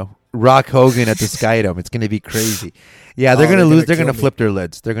 Rock Hogan at the Skydome. It's going to be crazy. Yeah, they're going to lose. They're going to flip their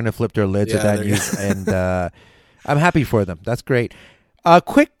lids. They're going to flip their lids at that news. And I'm happy for them. That's great.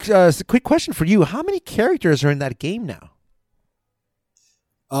 Quick question for you. How many characters are in that game now?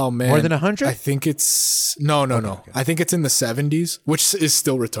 Oh, man. More than 100? I think it's... No. Okay. I think it's in the 70s, which is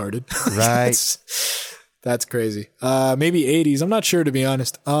still retarded. Right. That's crazy. Maybe 80s. I'm not sure, to be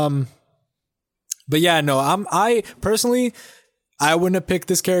honest. But yeah, no, I personally, I wouldn't have picked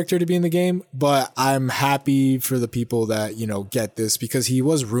this character to be in the game, but I'm happy for the people that, you know, get this because he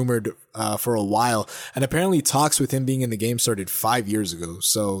was rumored for a while. And apparently talks with him being in the game started 5 years ago.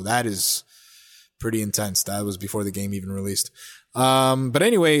 So that is pretty intense. That was before the game even released. But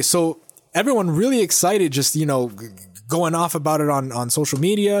anyway, so everyone really excited, just, you know, going off about it on social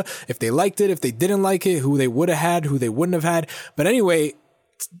media, if they liked it, if they didn't like it, who they would have had, who they wouldn't have had. But anyway,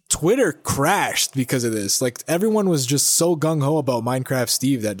 Twitter crashed because of this. Like everyone was just so gung-ho about Minecraft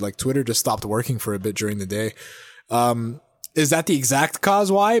Steve that like Twitter just stopped working for a bit during the day. Is that the exact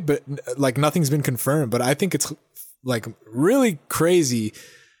cause why? But like nothing's been confirmed, but I think it's like really crazy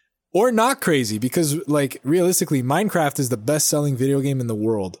or not crazy because like realistically Minecraft is the best selling video game in the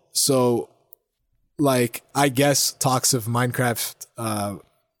world. So like I guess talks of Minecraft,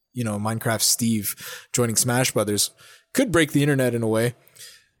 Minecraft Steve joining Smash Brothers could break the internet in a way.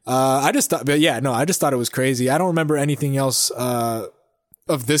 I just thought it was crazy. I don't remember anything else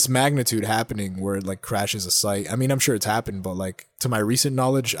of this magnitude happening where it like crashes a site. I mean, I'm sure it's happened, but like to my recent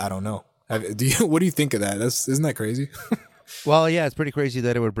knowledge, I don't know. What do you think of that? Isn't that crazy? Well, yeah, it's pretty crazy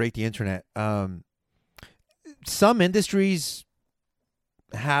that it would break the internet. Some industries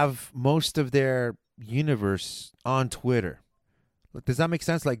have most of their universe on Twitter. Does that make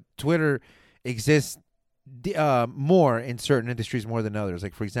sense? Like Twitter exists more in certain industries more than others.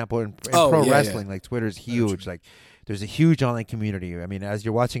 Like for example, in pro wrestling, like Twitter's huge. Like there's a huge online community. I mean, as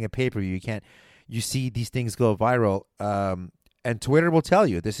you're watching a pay-per-view, you see these things go viral, and Twitter will tell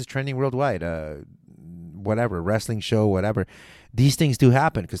you this is trending worldwide. Whatever wrestling show, whatever, these things do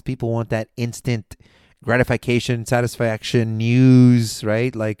happen because people want that instant gratification, satisfaction, news,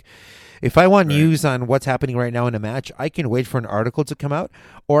 right? Like if I want news on what's happening right now in a match, I can wait for an article to come out,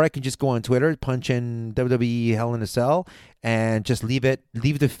 or I can just go on Twitter, punch in WWE Hell in a Cell, and just leave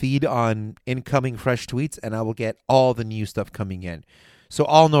the feed on incoming fresh tweets, and I will get all the new stuff coming in. So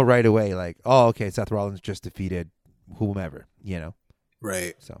I'll know right away, like, oh, okay, Seth Rollins just defeated whomever, you know?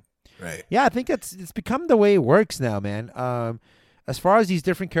 Right. So, right. Yeah, I think it's become the way it works now, man. As far as these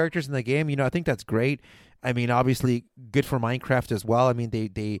different characters in the game, you know, I think that's great. I mean, obviously good for Minecraft as well. I mean,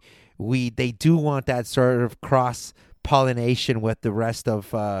 they do want that sort of cross-pollination with the rest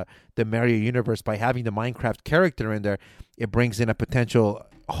of the Mario universe by having the Minecraft character in there. It brings in a potential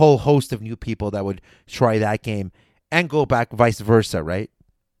whole host of new people that would try that game and go back vice versa, right?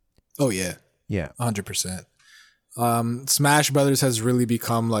 Oh, yeah. Yeah. 100%. Smash Brothers has really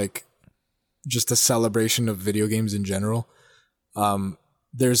become like just a celebration of video games in general.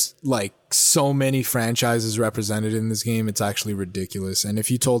 There's like so many franchises represented in this game. It's actually ridiculous. And if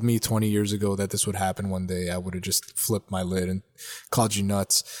you told me 20 years ago that this would happen one day, I would have just flipped my lid and called you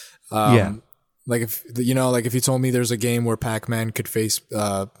nuts. Like if you told me there's a game where Pac-Man could face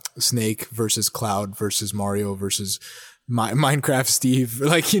Snake versus Cloud versus Mario versus Minecraft Steve,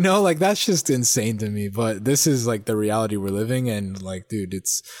 like, you know, like that's just insane to me. But this is like the reality we're living, and like, dude,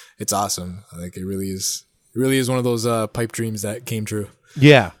 it's awesome. Like it really is one of those pipe dreams that came true.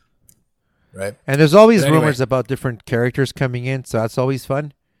 Yeah. Right. And there's always rumors about different characters coming in, so that's always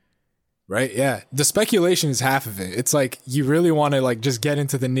fun. Right, yeah. The speculation is half of it. It's like you really want to like just get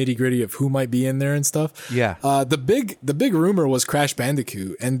into the nitty-gritty of who might be in there and stuff. Yeah. The big rumor was Crash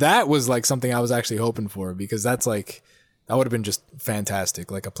Bandicoot, and that was like something I was actually hoping for because that would have been just fantastic.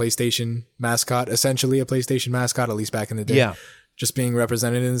 Like a PlayStation mascot, essentially a PlayStation mascot, at least back in the day. Yeah. Just being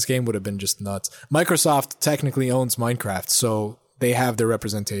represented in this game would have been just nuts. Microsoft technically owns Minecraft, so they have their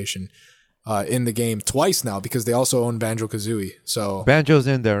representation in the game twice now because they also own Banjo-Kazooie. So Banjo's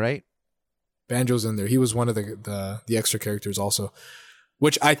in there, right? Banjo's in there. He was one of the extra characters also,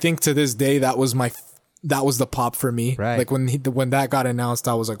 which I think to this day that was the pop for me. Right. Like when that got announced,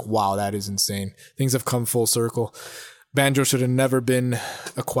 I was like, wow, that is insane. Things have come full circle. Banjo should have never been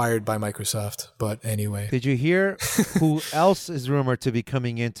acquired by Microsoft, but anyway. Did you hear who else is rumored to be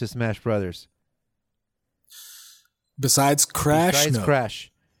coming into Smash Brothers? Besides Crash? Besides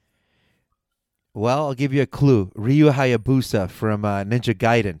Crash. Well, I'll give you a clue. Ryu Hayabusa from Ninja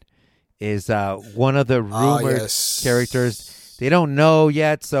Gaiden is one of the rumored characters. They don't know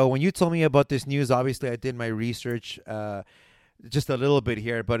yet. So when you told me about this news, obviously I did my research just a little bit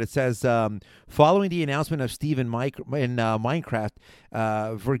here. But it says, following the announcement of Steve in Minecraft,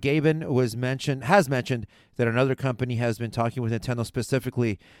 Vergaben has mentioned that another company has been talking with Nintendo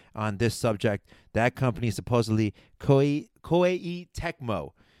specifically on this subject. That company is supposedly Koei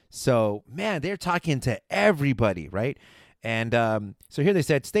Tecmo. So, man, they're talking to everybody, right? And so here they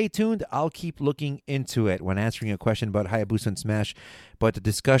said, stay tuned. I'll keep looking into it when answering a question about Hayabusa and Smash. But the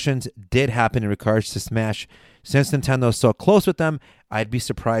discussions did happen in regards to Smash. Since Nintendo's so close with them, I'd be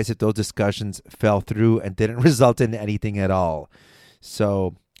surprised if those discussions fell through and didn't result in anything at all.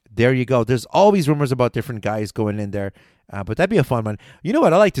 So there you go. There's always rumors about different guys going in there. But that'd be a fun one. You know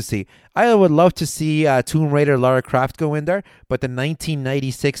what I like to see? I would love to see Tomb Raider Lara Croft go in there, but the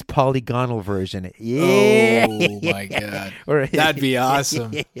 1996 polygonal version. Yeah. Oh, my God. That'd be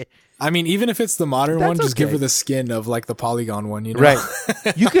awesome. I mean, even if it's the modern one, just give her the skin of like the polygon one, you know?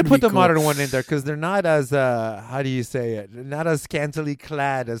 Right. You could put the modern one in there because they're not as, how do you say it? Not as scantily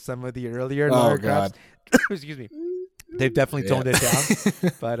clad as some of the earlier Lara Crofts. Excuse me. They've definitely toned it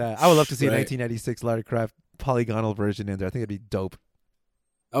down. But I would love to see a 1996 Lara Croft polygonal version in there. I think it'd be dope.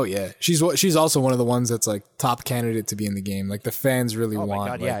 Oh yeah, she's also one of the ones that's like top candidate to be in the game. Like the fans really want. My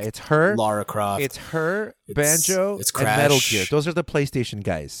God, like, it's her, Lara Croft. It's her, Banjo, it's and Metal Gear. Those are the PlayStation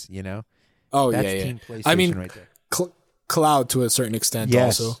guys, you know. Oh that's yeah. Team PlayStation I mean, right there. Cloud to a certain extent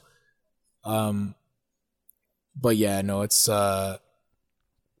also. But yeah, no, it's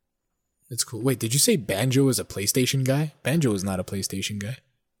cool. Wait, did you say Banjo is a PlayStation guy? Banjo is not a PlayStation guy.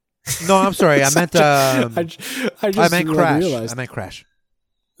 No, I'm sorry. I meant I meant Crash. I meant Crash.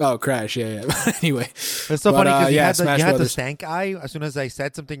 Oh, Crash. Yeah. Anyway, it's so funny because you had the stank eye as soon as I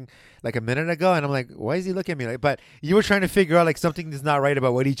said something like a minute ago, and I'm like, why is he looking at me like? But you were trying to figure out like something is not right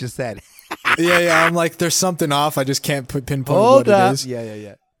about what he just said. yeah. I'm like, there's something off. I just can't pinpoint what it is.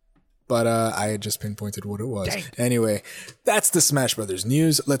 Yeah. But I had just pinpointed what it was. Dang. Anyway, that's the Smash Brothers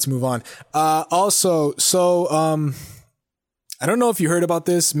news. Let's move on. Also, I don't know if you heard about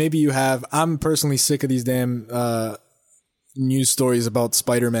this. Maybe you have. I'm personally sick of these damn news stories about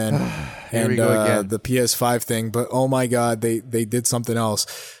Spider-Man and the PS5 thing. But oh my God, they did something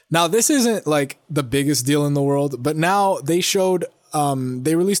else. Now, this isn't like the biggest deal in the world, but now they showed,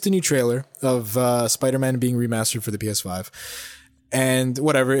 they released a new trailer of Spider-Man being remastered for the PS5. And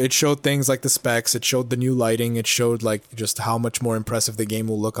whatever, it showed things like the specs, it showed the new lighting, it showed like just how much more impressive the game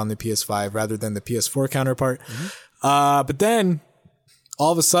will look on the PS5 rather than the PS4 counterpart. Mm-hmm. But then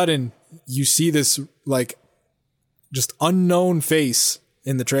all of a sudden you see this like just unknown face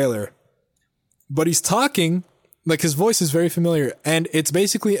in the trailer, but he's talking like his voice is very familiar, and it's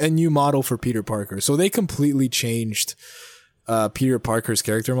basically a new model for Peter Parker. So they completely changed Peter Parker's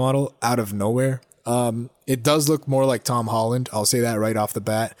character model out of nowhere. It does look more like Tom Holland. I'll say that right off the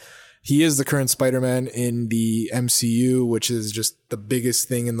bat. He is the current Spider-Man in the MCU, which is just the biggest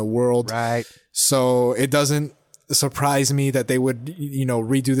thing in the world. Right. So it doesn't surprise me that they would,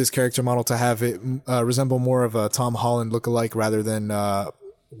 redo this character model to have it resemble more of a Tom Holland lookalike rather than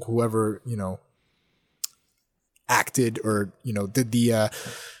whoever, acted or, did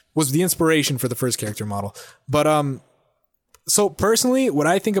was the inspiration for the first character model. But so personally, what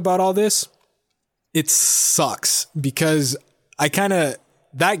I think about all this, it sucks because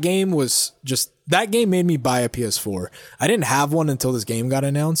that game made me buy a PS4. I didn't have one until this game got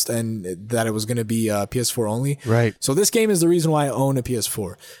announced and that it was going to be PS4 only. Right. So this game is the reason why I own a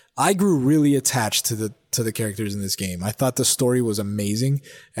PS4. I grew really attached to the characters in this game. I thought the story was amazing,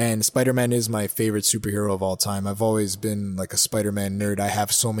 and Spider-Man is my favorite superhero of all time. I've always been like a Spider-Man nerd. I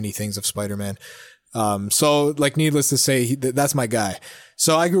have so many things of Spider-Man. So like needless to say, that's my guy.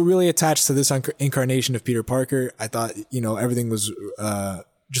 So I grew really attached to this incarnation of Peter Parker. I thought, everything was,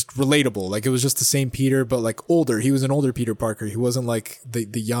 just relatable. Like it was just the same Peter, but like older. He was an older Peter Parker. He wasn't like the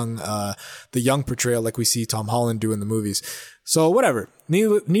young portrayal like we see Tom Holland do in the movies. So whatever.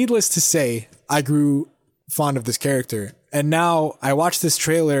 Needless to say, I grew fond of this character. And now I watch this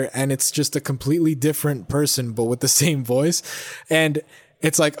trailer and it's just a completely different person, but with the same voice. And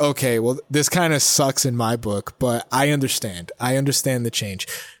it's like, okay, well, this kind of sucks in my book, but I understand. I understand the change.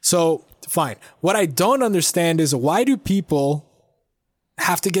 So fine. What I don't understand is why do people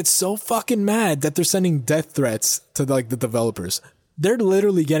have to get so fucking mad that they're sending death threats to like the developers? They're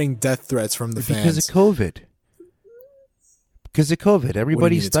literally getting death threats from the fans. Because of COVID. Because of COVID,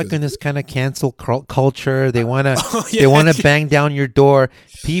 everybody's stuck in this kind of cancel culture. They want to yeah. they want to bang down your door.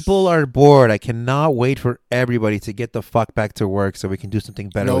 People are bored. I cannot wait for everybody to get the fuck back to work so we can do something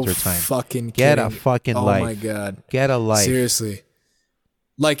better with our time. Fucking get kidding. a fucking life. Oh my god. Get a life. Seriously.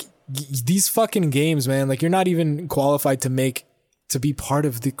 Like these fucking games, man, like you're not even qualified to be part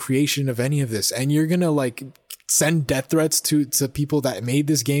of the creation of any of this, and you're gonna like send death threats to people that made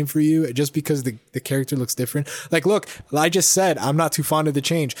this game for you just because the character looks different. Like, look, I just said I'm not too fond of the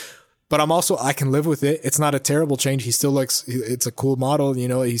change, but I can live with it. It's not a terrible change. He still looks, it's a cool model, you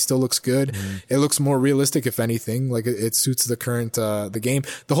know, he still looks good. It looks more realistic, if anything. Like it suits the current, the game.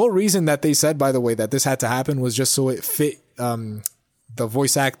 The whole reason that they said, by the way, that this had to happen was just so it fit, the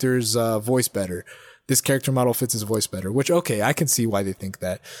voice actor's, voice better. This character model fits his voice better, which, okay, I can see why they think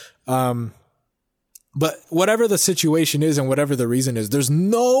that. But whatever the situation is and whatever the reason is, there's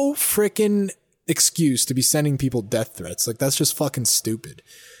no freaking excuse to be sending people death threats. Like, that's just fucking stupid.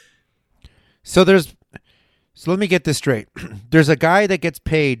 So let me get this straight. There's a guy that gets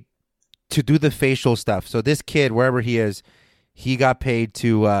paid to do the facial stuff. So this kid, wherever he is, he got paid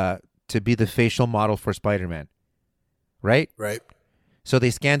to be the facial model for Spider-Man. Right? Right. So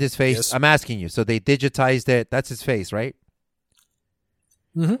they scanned his face. Yes. I'm asking you. So they digitized it. That's his face, right?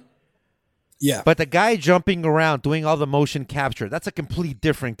 Mm-hmm. Yeah. But the guy jumping around doing all the motion capture, that's a complete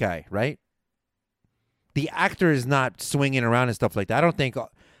different guy, right? The actor is not swinging around and stuff like that. I don't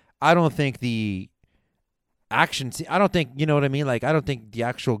think the action, I don't think, you know what I mean? Like, I don't think the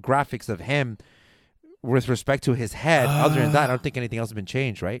actual graphics of him with respect to his head, other than that, I don't think anything else has been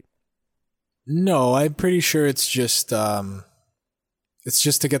changed, right? No, I'm pretty sure it's just to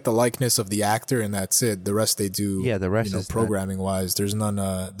get the likeness of the actor, and that's it. The rest they do. Yeah, the rest is programming wise. There's none.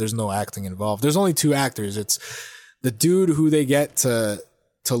 There's no acting involved. There's only two actors. It's the dude who they get to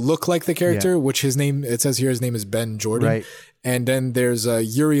look like the character, which his name, it says here his name is Ben Jordan. Right. And then there's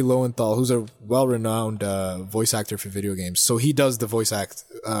Yuri Lowenthal, who's a well-renowned voice actor for video games. So he does the voice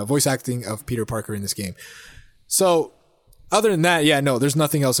acting of Peter Parker in this game. So other than that, yeah, no, there's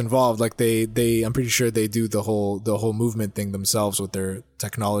nothing else involved. Like they I'm pretty sure they do the whole movement thing themselves with their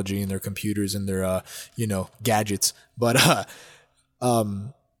technology and their computers and their gadgets. But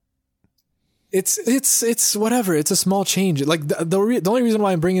it's whatever. It's a small change. Like the only reason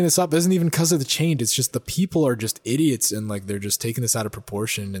why I'm bringing this up isn't even because of the change. It's just the people are just idiots and like they're just taking this out of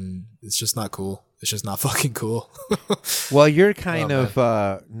proportion, and it's just not cool. It's just not fucking cool. Well, you're kind of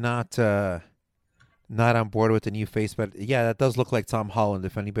not on board with the new face, but yeah, that does look like Tom Holland.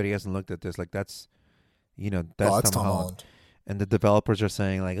 If anybody hasn't looked at this, like that's Tom Holland. And the developers are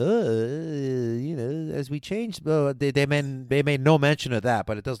saying like, as we changed, they made no mention of that,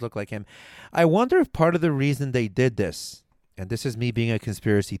 but it does look like him. I wonder if part of the reason they did this, and this is me being a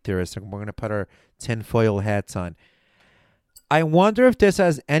conspiracy theorist, and we're going to put our tinfoil hats on. I wonder if this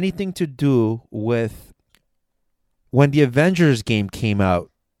has anything to do with when the Avengers game came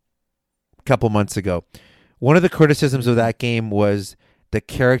out a couple months ago. One of the criticisms of that game was the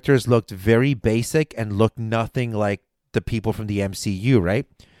characters looked very basic and looked nothing like the people from the MCU, right?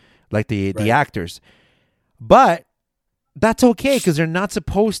 Like the actors. But that's okay because they're not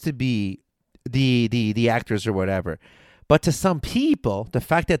supposed to be the actors or whatever. But to some people, the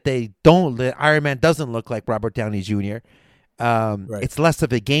fact that Iron Man doesn't look like Robert Downey Jr., it's less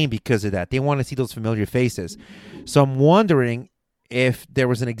of a game because of that. They want to see those familiar faces. So I'm wondering if there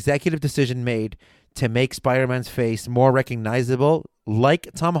was an executive decision made to make Spider-Man's face more recognizable like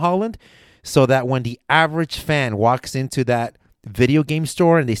Tom Holland, so that when the average fan walks into that video game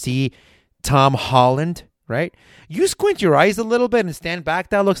store and they see Tom Holland, right? You squint your eyes a little bit and stand back,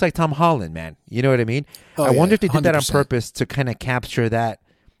 that looks like Tom Holland, man. You know what I mean? I wonder if they did that on purpose to kind of capture that.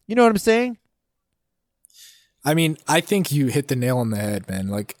 You know what I'm saying? I mean, I think you hit the nail on the head, man.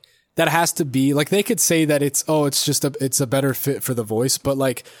 Like, that has to be, like, they could say that it's a better fit for the voice, but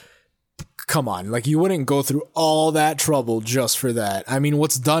like, come on, like you wouldn't go through all that trouble just for that. I mean,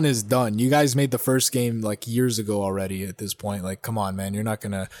 what's done is done. You guys made the first game like years ago already at this point. Like, come on, man. You're not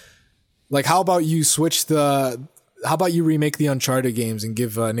gonna, like, how about you remake the Uncharted games and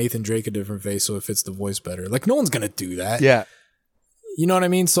give Nathan Drake a different face so it fits the voice better? Like, no one's gonna do that. Yeah. You know what I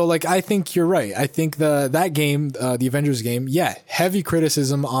mean? So like, I think you're right. I think that game, the Avengers game, yeah, heavy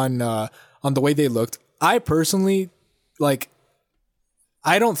criticism on the way they looked. I personally, like,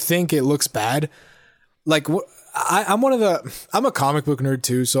 I don't think it looks bad. Like, I'm a comic book nerd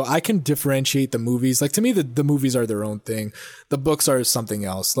too, so I can differentiate the movies. Like, to me, the movies are their own thing. The books are something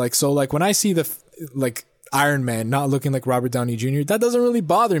else. Like, so like when I see Iron Man not looking like Robert Downey Jr., that doesn't really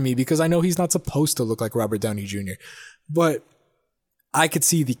bother me because I know he's not supposed to look like Robert Downey Jr. But I could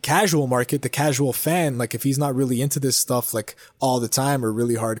see the casual market, the casual fan, like if he's not really into this stuff like all the time or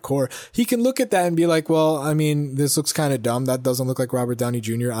really hardcore, he can look at that and be like, well, I mean, this looks kind of dumb. That doesn't look like Robert Downey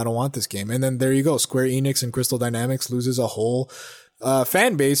Jr. I don't want this game. And then there you go. Square Enix and Crystal Dynamics loses a whole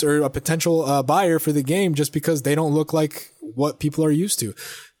fan base or a potential buyer for the game just because they don't look like what people are used to.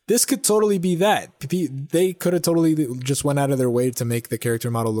 This could totally be that. They could have totally just went out of their way to make the character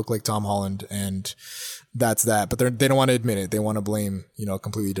model look like Tom Holland, and that's that. But they don't want to admit it. They want to blame, a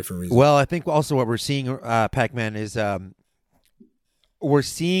completely different reason. Well, I think also what we're seeing, Pac-Man, is we're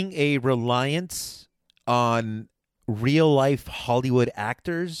seeing a reliance on real-life Hollywood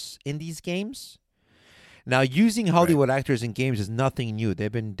actors in these games. Now, using Hollywood actors in games is nothing new. They've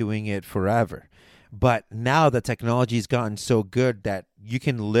been doing it forever. But now the technology's gotten so good that you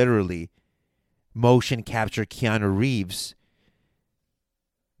can literally motion capture Keanu Reeves,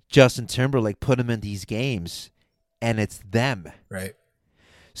 Justin Timberlake, put them in these games, and it's them. Right.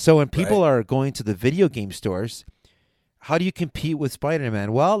 So when people are going to the video game stores, how do you compete with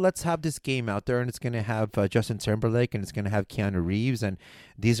Spider-Man? Well, let's have this game out there, and it's going to have Justin Timberlake, and it's going to have Keanu Reeves, and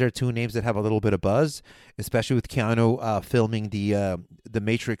these are two names that have a little bit of buzz, especially with Keanu filming the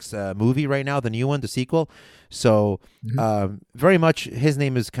Matrix movie right now, the new one, the sequel. So very much his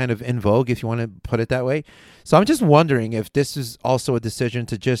name is kind of in vogue, if you want to put it that way. So I'm just wondering if this is also a decision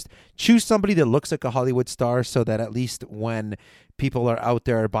to just choose somebody that looks like a Hollywood star so that at least when people are out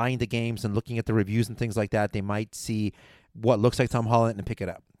there buying the games and looking at the reviews and things like that, they might see what looks like Tom Holland and pick it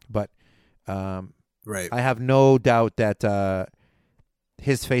up. But I have no doubt that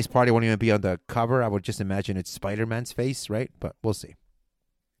his face probably won't even be on the cover. I would just imagine it's Spider-Man's face, right? But we'll see.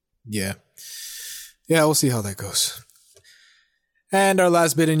 Yeah, we'll see how that goes. And our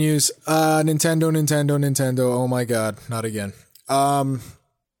last bit of news, Nintendo. Oh my God, not again.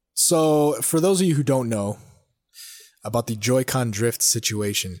 So for those of you who don't know about the Joy-Con drift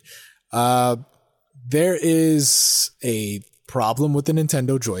situation, there is a problem with the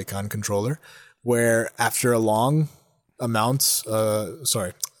Nintendo Joy-Con controller where after a long amount,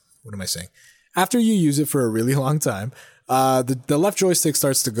 after you use it for a really long time, the left joystick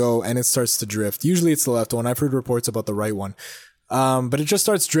starts to go and it starts to drift. Usually it's the left one. I've heard reports about the right one. But it just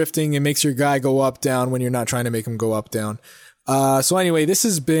starts drifting. It makes your guy go up, down when you're not trying to make him go up, down. So anyway, this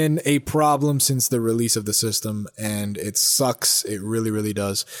has been a problem since the release of the system, and it sucks. It really, really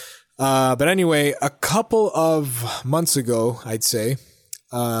does. But anyway, a couple of months ago, I'd say,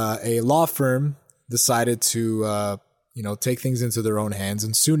 a law firm decided to, take things into their own hands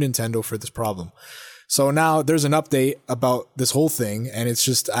and sue Nintendo for this problem. So now there's an update about this whole thing, and it's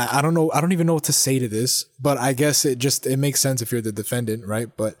just, I don't know, I don't even know what to say to this, but I guess it makes sense if you're the defendant, right?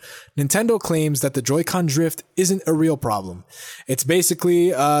 But Nintendo claims that the Joy-Con drift isn't a real problem. It's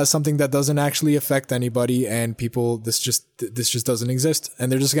basically something that doesn't actually affect anybody, and people, this just doesn't exist,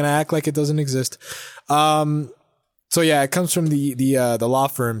 and they're just gonna act like it doesn't exist. So yeah, it comes from the law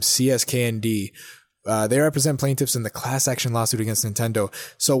firm CSK&D. They represent plaintiffs in the class action lawsuit against Nintendo.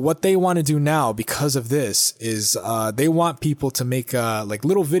 So what they want to do now, because of this, is they want people to make like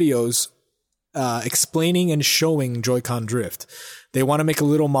little videos explaining and showing Joy-Con drift. They want to make a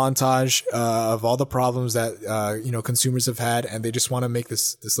little montage of all the problems that consumers have had, and they just want to make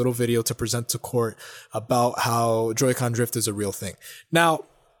this little video to present to court about how Joy-Con drift is a real thing. Now,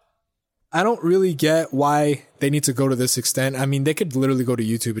 I don't really get why they need to go to this extent. I mean, they could literally go to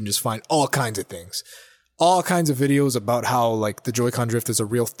YouTube and just find all kinds of things. All kinds of videos about how, like, the Joy-Con drift is a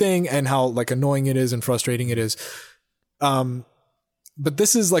real thing and how, like, annoying it is and frustrating it is. But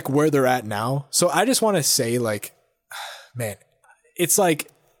this is, like, where they're at now. So I just want to say, like, man, it's like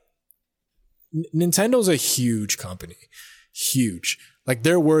Nintendo's a huge company. Huge. Like,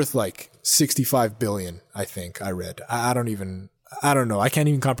 they're worth, like, $65 billion, I think I read. I don't know. I can't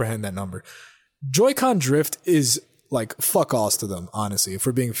even comprehend that number. Joy-Con drift is like fuck alls to them, honestly, if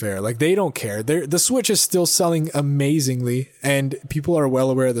we're being fair. Like, they don't care. The Switch is still selling amazingly, and people are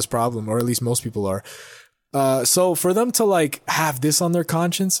well aware of this problem, or at least most people are. So for them to like have this on their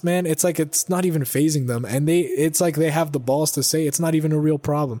conscience, man, it's like it's not even phasing them, and it's like they have the balls to say it's not even a real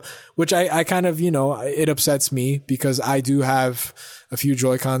problem, which I kind of, it upsets me because I do have a few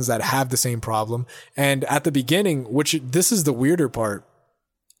Joy-Cons that have the same problem. And at the beginning, this is the weirder part,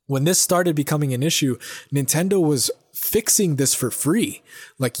 when this started becoming an issue, Nintendo was fixing this for free.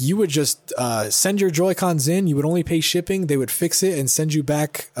 Like, you would just send your Joy-Cons in, you would only pay shipping, they would fix it and send you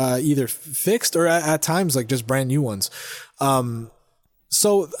back either fixed or at times like just brand new ones.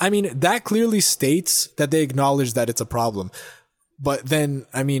 So, I mean, that clearly states that they acknowledge that it's a problem. But then,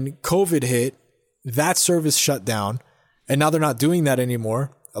 I mean, COVID hit, that service shut down, and now they're not doing that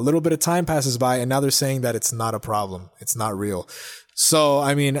anymore. A little bit of time passes by, and now they're saying that it's not a problem. It's not real. So,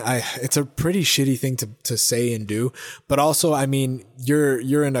 I mean, it's a pretty shitty thing to say and do, but also, I mean,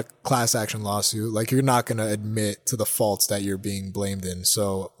 you're in a class action lawsuit. Like, you're not going to admit to the faults that you're being blamed in.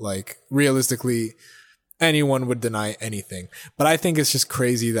 So, like, realistically, anyone would deny anything. But I think it's just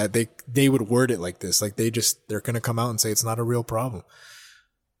crazy that they would word it like this. Like, they're going to come out and say it's not a real problem.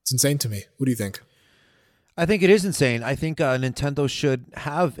 It's insane to me. What do you think? I think it is insane. I think Nintendo should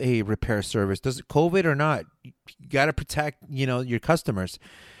have a repair service. Does it COVID or not? You got to protect, your customers.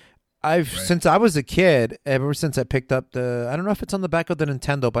 Since I was a kid, ever since I picked up I don't know if it's on the back of the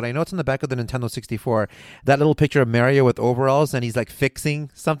Nintendo, but I know it's on the back of the Nintendo 64. That little picture of Mario with overalls, and he's like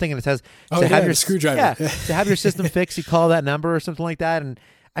fixing something, and it says, have your screwdriver. Yeah, to have your system fixed, you call that number or something like that. And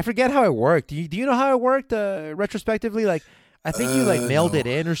I forget how it worked. Do you know how it worked retrospectively? Like, I think you mailed it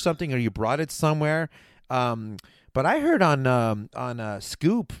in or something, or you brought it somewhere. But I heard on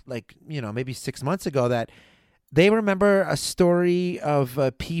Scoop, maybe 6 months ago, that they remember a story of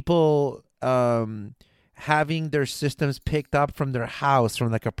people having their systems picked up from their house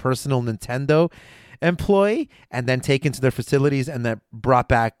from like a personal Nintendo employee and then taken to their facilities and then brought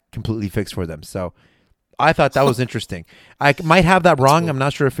back completely fixed for them. So I thought that was interesting. I might have that wrong. Cool. I'm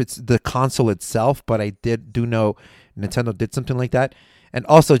not sure if it's the console itself, but I do know Nintendo did something like that. And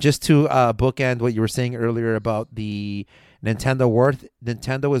also, just to bookend what you were saying earlier about the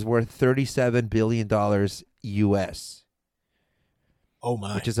Nintendo is worth $37 billion US. Oh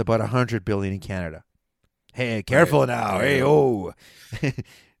my! Which is about $100 billion in Canada. Hey, careful now! Hey, oh,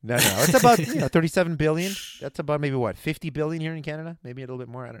 no, it's about 37 billion. That's about maybe what 50 billion here in Canada, maybe a little bit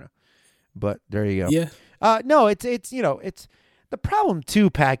more. I don't know, but there you go. Yeah. No, it's the problem too.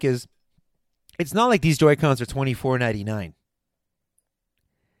 Pack is, it's not like these Joy-Cons are $24.99.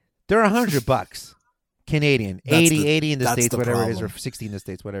 They're $100 Canadian, 80 in the States, whatever it is, or 60 in the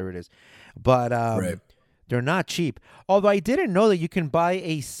States, whatever it is. But they're not cheap. Although I didn't know that you can buy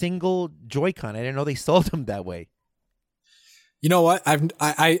a single Joy-Con. I didn't know they sold them that way. You know what?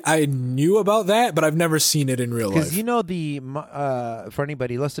 I knew about that, but I've never seen it in real life. Because for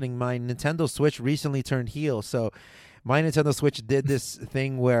anybody listening, my Nintendo Switch recently turned heel. So my Nintendo Switch did this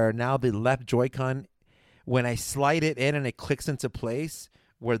thing where now the left Joy-Con, when I slide it in and it clicks into place,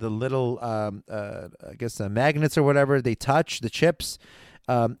 where the little, magnets or whatever, they touch the chips,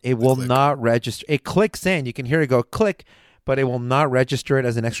 it will not register. It clicks in. You can hear it go click, but it will not register it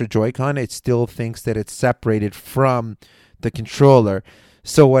as an extra Joy-Con. It still thinks that it's separated from the controller.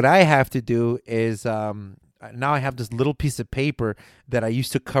 So what I have to do is now I have this little piece of paper that I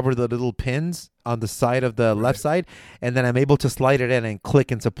used to cover the little pins on the side of the left side, and then I'm able to slide it in and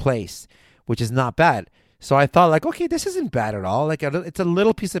click into place, which is not bad. So I thought, like, okay, this isn't bad at all. Like, it's a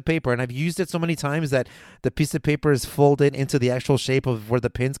little piece of paper, and I've used it so many times that the piece of paper is folded into the actual shape of where the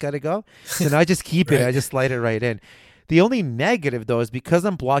pin's got to go. So now I just keep it. I just slide it right in. The only negative, though, is because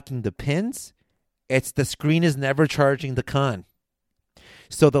I'm blocking the pins, the screen is never charging the con.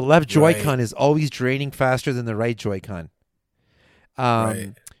 So the left Joy-Con is always draining faster than the right Joy-Con.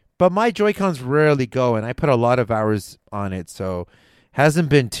 But my Joy-Cons rarely go, and I put a lot of hours on it, so hasn't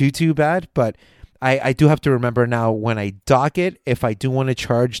been too bad, but I do have to remember now when I dock it, if I do want to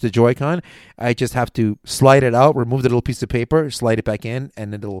charge the Joy-Con, I just have to slide it out, remove the little piece of paper, slide it back in,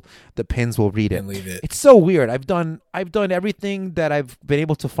 and the pins will read it. And leave it. It's so weird. I've done everything that I've been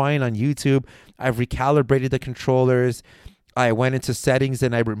able to find on YouTube. I've recalibrated the controllers. I went into settings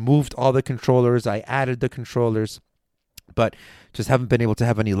and I removed all the controllers. I added the controllers, but just haven't been able to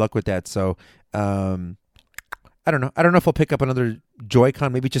have any luck with that. So, I don't know. I don't know if I'll pick up another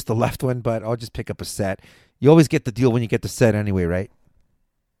Joy-Con, maybe just the left one, but I'll just pick up a set. You always get the deal when you get the set anyway, right?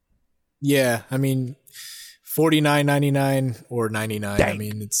 Yeah, I mean, $49.99 or $99. Dang. I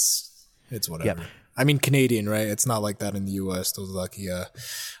mean, it's whatever. Yep. I mean, Canadian, right? It's not like that in the U.S. Those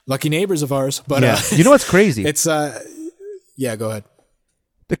lucky neighbors of ours. But you know what's crazy? It's yeah. Go ahead.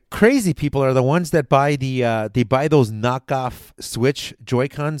 The crazy people are the ones that buy they buy those knockoff Switch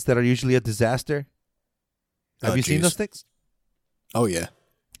Joy-Cons that are usually a disaster. Have you seen those things? Oh, yeah.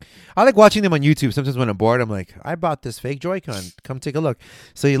 I like watching them on YouTube. Sometimes when I'm bored, I'm like, I bought this fake Joy-Con. Come take a look.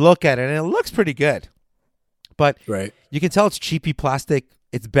 So you look at it, and it looks pretty good. But you can tell it's cheapy plastic.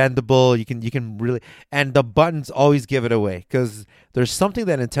 It's bendable. You can really... And the buttons always give it away. Because there's something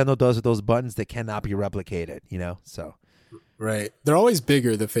that Nintendo does with those buttons that cannot be replicated, So... Right. They're always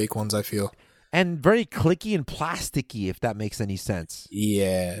bigger, the fake ones, I feel. And very clicky and plasticky, if that makes any sense.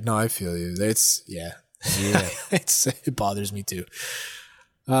 Yeah. No, I feel you. Yeah. It bothers me too.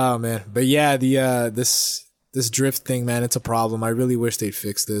 Oh man, but yeah, the this drift thing, man, it's a problem. I really wish they'd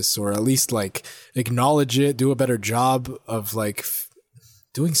fix this, or at least like acknowledge it, do a better job of like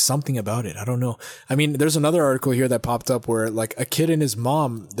doing something about it. I don't know. I mean, there's another article here that popped up where like a kid and his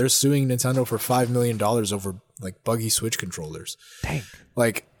mom, they're suing Nintendo for $5 million over like buggy Switch controllers. Dang.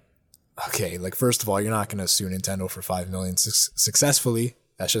 Like, okay, like first of all, you're not going to sue Nintendo for $5 million successfully.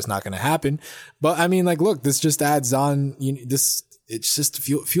 That's just not going to happen. But I mean, like, look, this just adds on, it's just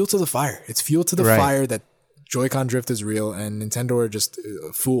fuel to the fire. It's fuel to the fire that Joy-Con drift is real, and Nintendo are just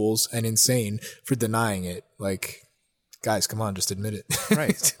fools and insane for denying it. Like, guys, come on, just admit it.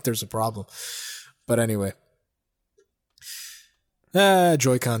 Right. There's a problem. But anyway.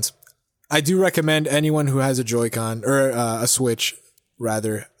 Joy-Cons. I do recommend anyone who has a Joy-Con, or a Switch,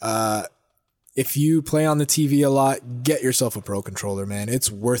 rather, if you play on the TV a lot, get yourself a Pro Controller, man.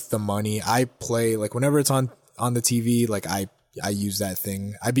 It's worth the money. I play, like, whenever it's on the TV, like, I use that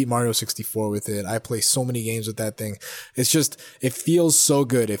thing. I beat Mario 64 with it. I play so many games with that thing. It's just, it feels so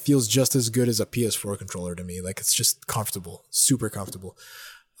good. It feels just as good as a PS4 controller to me. Like, it's just comfortable, super comfortable.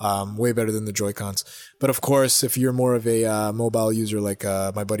 Way better than the Joy-Cons. But of course, if you're more of a mobile user like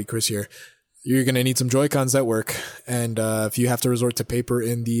my buddy Chris here, you're going to need some Joy-Cons that work. And if you have to resort to paper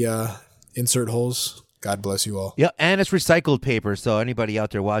in the insert holes, God bless you all. Yeah, and it's recycled paper, so anybody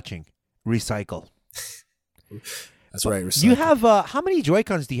out there watching, recycle. That's right. Recycle. You have how many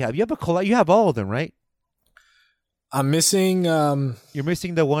Joy-Cons do you have? You have you have all of them, right? I'm missing. You're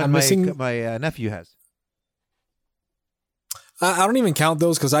missing the one my nephew has. I don't even count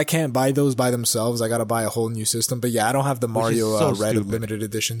those because I can't buy those by themselves. I got to buy a whole new system. But yeah, I don't have the Mario Red limited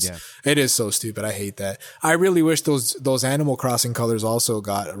editions. Yeah. It is so stupid. I hate that. I really wish those Animal Crossing colors also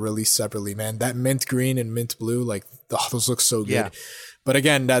got released separately, man. That mint green and mint blue, like, those look so good. Yeah. But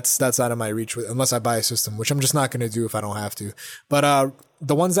again, that's out of my reach unless I buy a system, which I'm just not going to do if I don't have to. But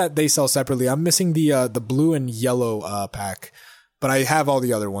the ones that they sell separately, I'm missing the blue and yellow pack. But I have all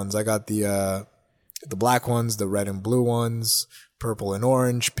the other ones. I got the black ones, the red and blue ones, purple and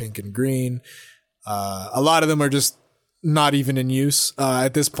orange, pink and green. A lot of them are just not even in use.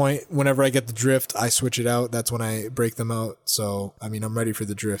 At this point, whenever I get the drift, I switch it out. That's when I break them out. So, I mean, I'm ready for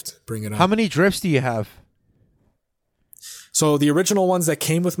the drift. Bring it on. How many drifts do you have? So the original ones that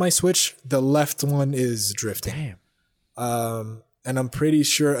came with my Switch, the left one is drifting. Damn. And I'm pretty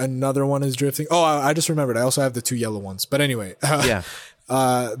sure another one is drifting. Oh, I just remembered. I also have the two yellow ones. But anyway. Yeah.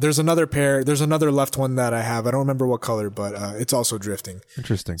 There's another pair. There's another left one that I have. I don't remember what color, but it's also drifting.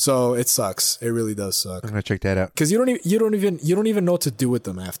 Interesting. So it sucks. It really does suck. I'm gonna check that out. Because you don't even know what to do with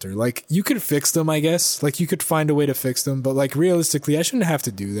them after. Like, you could fix them, I guess. Like, you could find a way to fix them, but like, realistically, I shouldn't have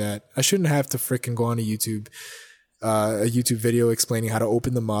to do that. I shouldn't have to freaking go on a YouTube video explaining how to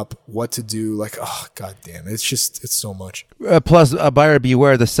open them up, what to do. Like, oh, god damn, it's so much. Plus, buyer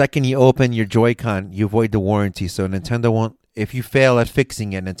beware. The second you open your Joy-Con, you void the warranty. So Nintendo won't. If you fail at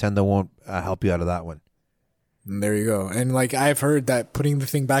fixing it, Nintendo won't help you out of that one. And there you go. And like, I've heard that putting the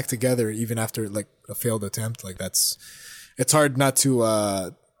thing back together, even after like a failed attempt, like it's hard not to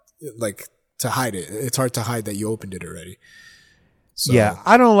to hide it. It's hard to hide that you opened it already. So, yeah,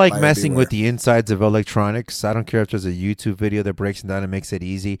 I don't like messing with the insides of electronics. I don't care if there's a YouTube video that breaks it down and makes it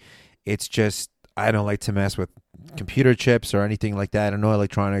easy. It's just, I don't like to mess with computer chips or anything like that. I don't know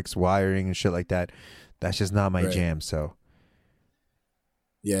electronics, wiring and shit like that. That's just not my jam, so.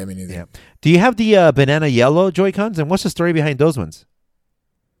 Yeah, I mean, neither. Yeah. Do you have the banana yellow Joy-Cons? And what's the story behind those ones?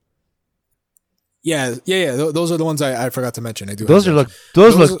 Yeah. Those are the ones I forgot to mention. I do. Those look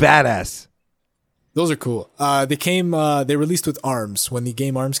badass. Those are cool. They released with ARMS. When the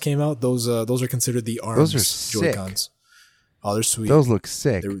game ARMS came out, those are considered the ARMS those are sick. Joy-Cons. Oh, they're sweet. Those look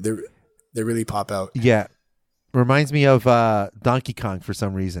sick. They really pop out. Yeah. Reminds me of Donkey Kong for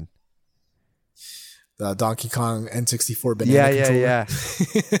some reason. The Donkey Kong N64 banana controller. Yeah.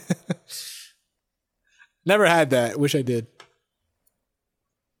 Never had that. Wish I did.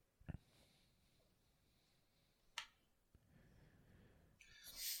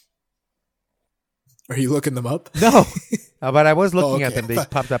 Are you looking them up? No. But I was looking at them. They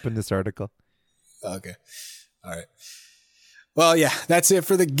popped up in this article. Okay. All right. Well, yeah, that's it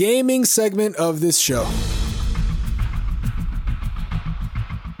for the gaming segment of this show.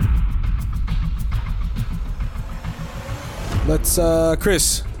 Let's,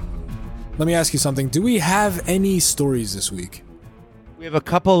 Chris, let me ask you something. Do we have any stories this week? We have a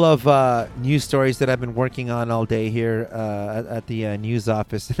couple of news stories that I've been working on all day here at the news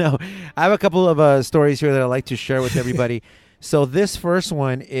office. Now, I have a couple of stories here that I'd like to share with everybody. So this first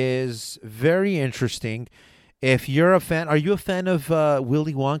one is very interesting. If you're a fan, are you a fan of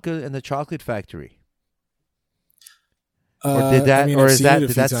Willy Wonka and the Chocolate Factory? Or did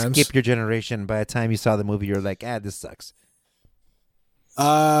that skip your generation? By the time you saw the movie, you're like, this sucks.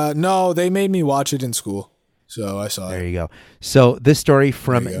 No, they made me watch it in school. So I saw There it. you go. So this story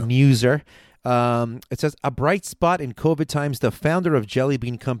from There you go. Newser. It says, a bright spot in COVID times, the founder of Jelly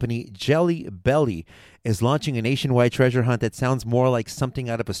Bean Company, Jelly Belly, is launching a nationwide treasure hunt that sounds more like something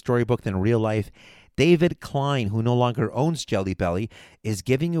out of a storybook than real life. David Klein, who no longer owns Jelly Belly, is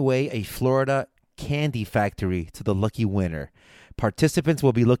giving away a Florida candy factory to the lucky winner. Participants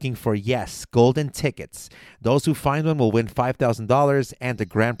will be looking for, yes, golden tickets. Those who find one will win $5,000, and the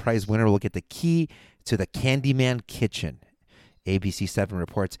grand prize winner will get the key to the Candyman kitchen. ABC7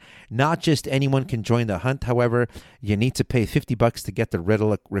 reports. Not just anyone can join the hunt, however. You need to pay $50 to get the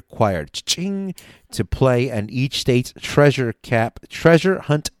riddle required Cha-ching! To play, and each state's treasure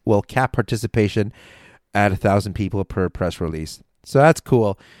hunt will cap participation at 1,000 people per press release. So that's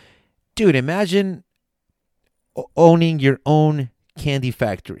cool. Dude, imagine owning your own candy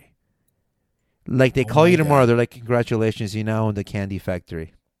factory. Like, they call you tomorrow. They're like, congratulations, you now own the candy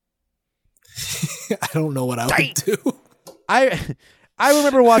factory. I don't know what I would do. I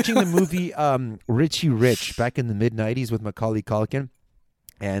remember watching the movie Richie Rich back in the mid-'90s with Macaulay Culkin.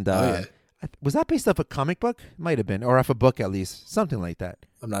 And was that based off a comic book? Might have been. Or off a book, at least. Something like that.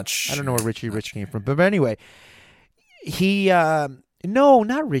 I'm not sure. I don't know where Richie Rich came from. But anyway, he... no,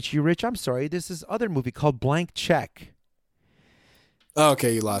 not Richie Rich. I'm sorry. There's this other movie called Blank Check. Oh,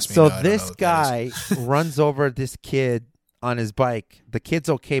 okay, you lost me. So No, this guy runs over this kid on his bike. The kid's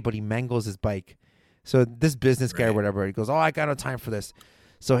okay, but he mangles his bike. So this business guy or whatever, he goes, oh, I got no time for this.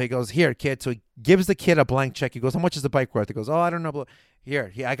 So he goes, here, kid. So he gives the kid a blank check. He goes, how much is the bike worth? He goes, oh, I don't know.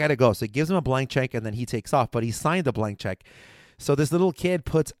 Here, I got to go. So he gives him a blank check, and then he takes off. But he signed the blank check. So this little kid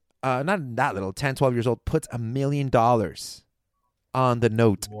puts, not that little, 10, 12 years old, puts $1 million on the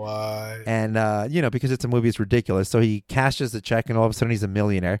note. Why? And, because it's a movie, it's ridiculous. So he cashes the check, and all of a sudden he's a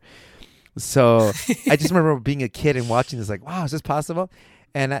millionaire. So I just remember being a kid and watching this, like, wow, is this possible?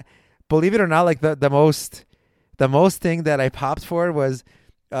 And believe it or not, like the most thing that I popped for was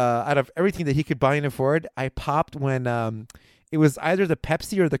out of everything that he could buy and afford, I popped when it was either the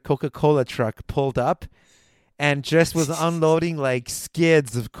Pepsi or the Coca-Cola truck pulled up and just was unloading like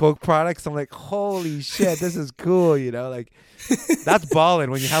skids of Coke products. I'm like, holy shit, this is cool, like that's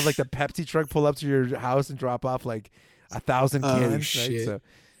balling when you have like the Pepsi truck pull up to your house and drop off like 1,000 cans. Oh, shit. Right? So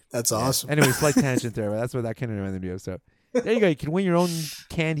That's awesome. Anyway, slight tangent there, but that's what that kind of reminded me of. So there you go. You can win your own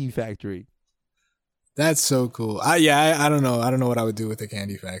candy factory. That's so cool. I don't know. I don't know what I would do with a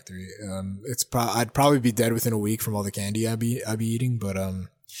candy factory. I'd probably be dead within a week from all the candy I'd be eating. But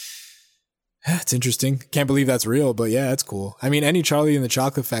it's interesting. Can't believe that's real. But yeah, it's cool. I mean, any Charlie and the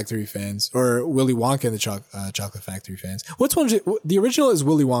Chocolate Factory fans or Willy Wonka and the Chocolate Factory fans. What's one? The original is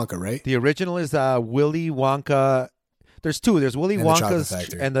Willy Wonka, right? The original is Willy Wonka. There's two. There's Willy Wonka's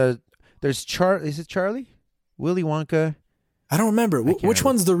and there's Is it Charlie? Willy Wonka. I don't remember. Which remember.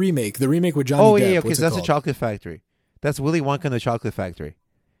 one's the remake? The remake with Johnny Depp. Oh, yeah, okay, What's so that's called? the Chocolate Factory. That's Willy Wonka and the Chocolate Factory.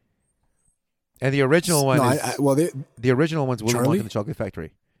 And the original one the original one's Willy Wonka and the Chocolate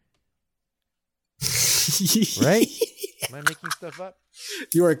Factory. Right? Am I making stuff up?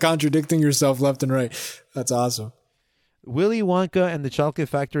 You are contradicting yourself left and right. That's awesome. Willy Wonka and the Chocolate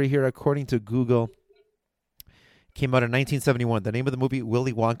Factory here, according to Google, came out in 1971. The name of the movie,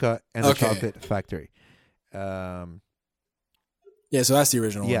 Willy Wonka and the Chocolate Factory. Yeah, so that's the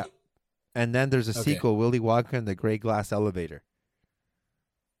original one. Yeah. And then there's a sequel, Willy Wonka and the Great Glass Elevator.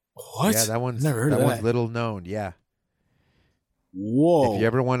 What? Yeah, that one's never heard of that. One's little known, yeah. Whoa. If you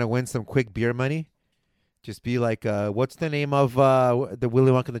ever want to win some quick beer money, just be like, what's the name of the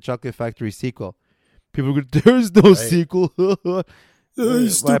Willy Wonka and the Chocolate Factory sequel? People go, there's no sequel.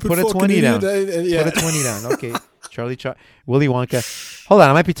 Stupid put a 20 idiot. down. Yeah. Put a 20 down. Okay. Willy Wonka. Hold on,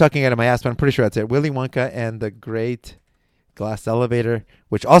 I might be talking out of my ass, but I'm pretty sure that's it. Willy Wonka and the Great Glass Elevator,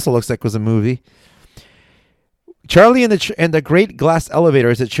 which also looks like was a movie. Charlie and the Great Glass Elevator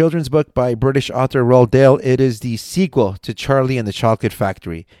is a children's book by British author Roald Dahl. It is the sequel to Charlie and the Chocolate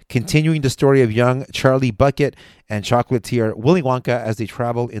Factory, continuing the story of young Charlie Bucket and chocolatier Willy Wonka as they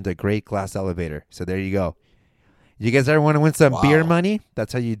travel in the Great Glass Elevator. So there you go. You guys ever want to win some beer money?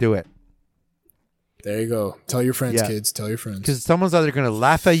 That's how you do it. There you go. Tell your friends, kids. Tell your friends. Because someone's either going to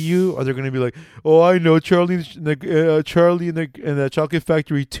laugh at you or they're going to be like, "Oh, I know Charlie and the Chocolate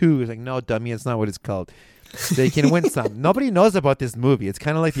Factory 2." It's like, no, dummy, it's not what it's called. They can win some. Nobody knows about this movie. It's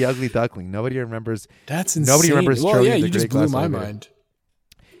kind of like The Ugly Duckling. Nobody remembers. That's insane. Nobody remembers Charlie and the you just Great blew Glass my Elevator. mind.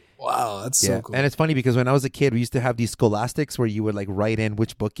 Wow, that's so cool. And it's funny because when I was a kid, we used to have these scholastics where you would like write in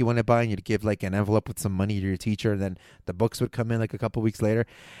which book you want to buy, and you'd give like an envelope with some money to your teacher, and then the books would come in like a couple weeks later.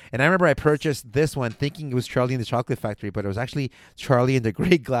 And I remember I purchased this one thinking it was Charlie and the Chocolate Factory, but it was actually Charlie and the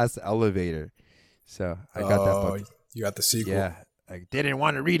Great Glass Elevator. So I got that book. You got the sequel. Yeah. I didn't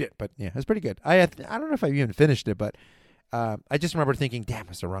want to read it, but yeah, it's pretty good. I don't know if I even finished it, but I just remember thinking, damn,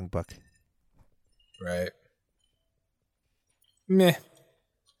 it's the wrong book. Right. Meh.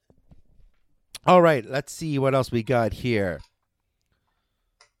 All right, let's see what else we got here.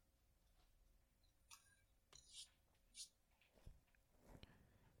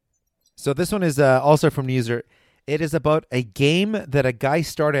 So this one is also from User. It is about a game that a guy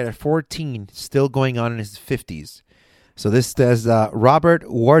started at 14, still going on in his 50s. So this says Robert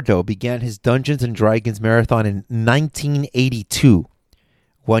Wardo began his Dungeons and Dragons marathon in 1982,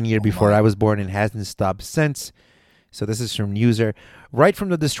 1 year before I was born, and hasn't stopped since. So this is from User. Right from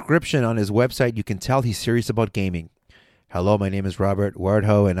the description on his website, you can tell he's serious about gaming. Hello, my name is Robert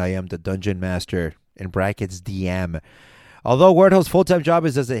Wardho, and I am the Dungeon Master, in brackets DM. Although Wardho's full-time job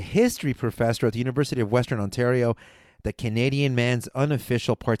is as a history professor at the University of Western Ontario, the Canadian man's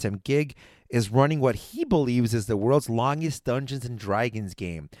unofficial part-time gig is running what he believes is the world's longest Dungeons and Dragons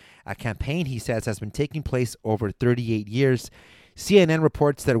game. A campaign, he says, has been taking place over 38 years. CNN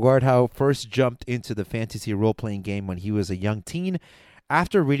reports that Wardho first jumped into the fantasy role-playing game when he was a young teen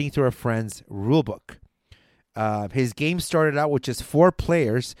after reading through a friend's rulebook. His game started out with just 4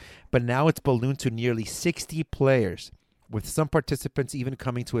 players, but now it's ballooned to nearly 60 players, with some participants even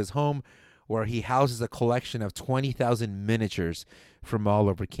coming to his home, where he houses a collection of 20,000 miniatures from all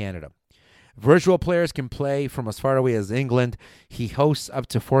over Canada. Virtual players can play from as far away as England. He hosts up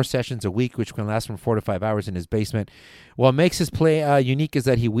to 4 sessions a week, which can last from 4 to 5 hours in his basement. What makes his play unique is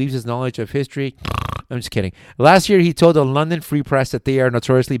that he weaves his knowledge of history. I'm just kidding. Last year, he told the London Free Press that they are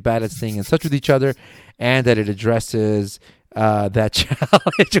notoriously bad at staying in touch with each other, and that it addresses that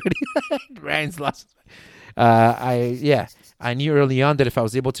challenge. Ryan's lost. I knew early on that if I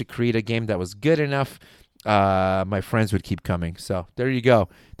was able to create a game that was good enough, my friends would keep coming. So there you go.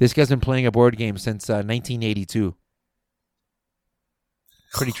 This guy's been playing a board game since 1982.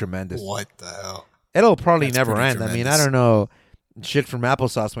 Pretty tremendous. What the hell? It'll probably never end. Tremendous. I mean, I don't know shit from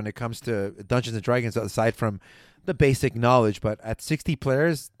applesauce when it comes to Dungeons and Dragons, aside from the basic knowledge. But at 60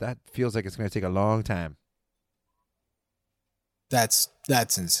 players, that feels like it's going to take a long time. That's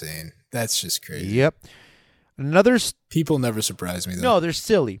insane. That's just crazy. Yep. People never surprise me though. No, they're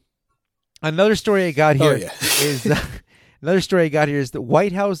silly. Another story I got here is the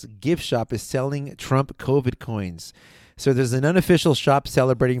White House gift shop is selling Trump COVID coins. So there's an unofficial shop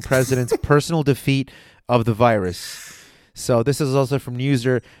celebrating President's personal defeat of the virus. So this is also from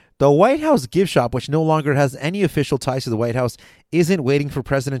Newser. The White House gift shop, which no longer has any official ties to the White House, isn't waiting for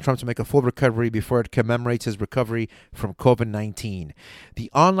President Trump to make a full recovery before it commemorates his recovery from COVID-19.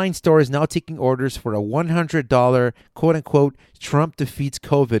 The online store is now taking orders for a $100 quote-unquote Trump defeats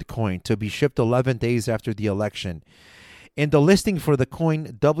COVID coin to be shipped 11 days after the election. In the listing for the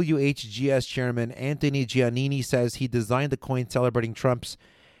coin, WHGS chairman Anthony Giannini says he designed the coin celebrating Trump's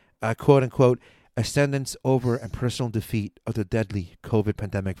quote-unquote ascendance over and personal defeat of the deadly COVID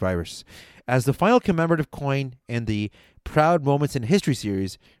pandemic virus as the final commemorative coin in the Proud Moments in History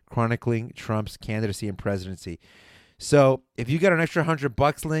series chronicling Trump's candidacy and presidency. So if you got an extra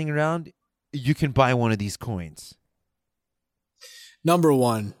 $100 laying around, you can buy one of these coins. Number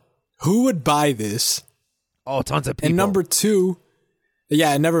one, who would buy this? Oh, tons of people. And number two,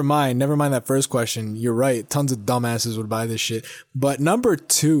 yeah, never mind that first question. You're right. Tons of dumbasses would buy this shit. But number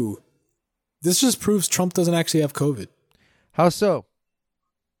two, this just proves Trump doesn't actually have COVID. How so?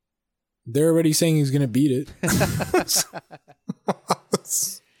 They're already saying he's going to beat it.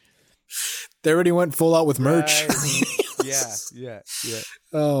 They already went full out with merch. Right. Yeah.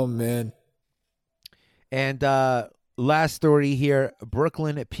 Oh, man. And last story here.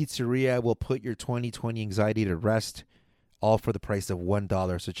 Brooklyn Pizzeria will put your 2020 anxiety to rest, all for the price of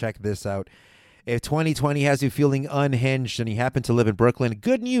 $1. So check this out. If 2020 has you feeling unhinged and you happen to live in Brooklyn,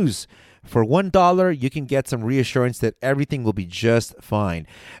 good news. For $1, you can get some reassurance that everything will be just fine.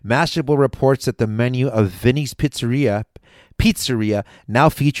 Mashable reports that the menu of Vinny's Pizzeria now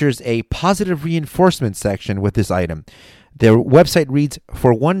features a positive reinforcement section with this item. Their website reads,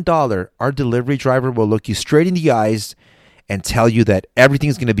 for $1, our delivery driver will look you straight in the eyes and tell you that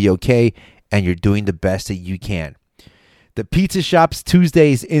everything's going to be okay and you're doing the best that you can. The pizza shop's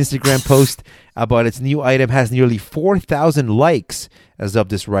Tuesday's Instagram post about its new item has nearly 4,000 likes as of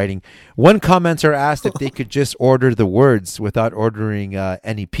this writing. One commenter asked if they could just order the words without ordering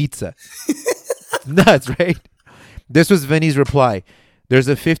any pizza. Nuts, right? This was Vinny's reply. There's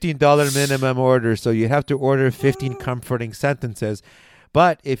a $15 minimum order, so you have to order 15 comforting sentences.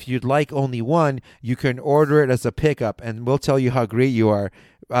 But if you'd like only one, you can order it as a pickup, and we'll tell you how great you are,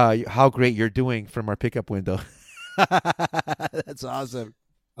 how great you're doing from our pickup window. That's awesome.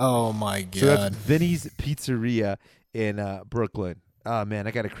 Oh my god. So that's Vinny's Pizzeria in Brooklyn. Oh man,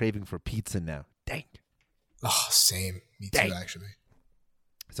 I got a craving for pizza now. Dang. Oh, same. Me too, Dang. actually.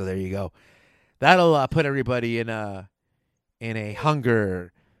 So there you go. That'll put everybody in a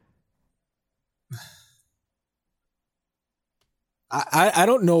hunger. I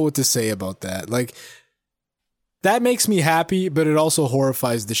don't know what to say about that. Like, that makes me happy, but it also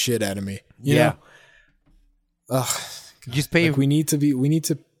horrifies the shit out of me. You know? Ugh. You just pay. Like, we need to. You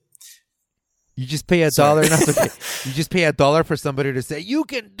just pay $1. Not okay. You just pay $1 for somebody to say you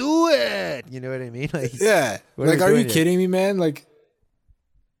can do it. You know what I mean? Like, yeah. Like, are you kidding me, man? Like,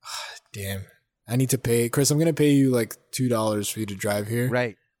 damn. I need to pay Chris. I'm gonna pay you like $2 for you to drive here.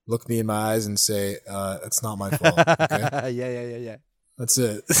 Right. Look me in my eyes and say, "It's not my fault." Okay? Yeah. That's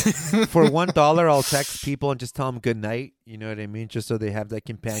it. For $1, I'll text people and just tell them good night. You know what I mean? Just so they have that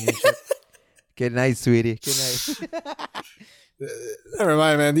companionship. Good night, sweetie. Good night. Never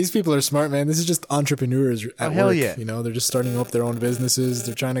mind, man. These people are smart, man. This is just entrepreneurs at hell work. yeah. You know, they're just starting up their own businesses.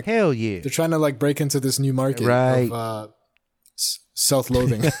 They're trying to hell yeah. They're trying to like break into this new market right. of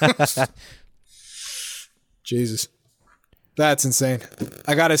self-loathing. Jesus. That's insane.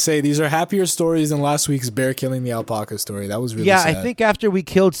 I gotta say, these are happier stories than last week's bear killing the alpaca story. That was really sad. I think after we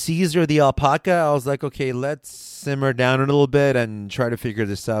killed Caesar the alpaca, I was like, okay, let's simmer down a little bit and try to figure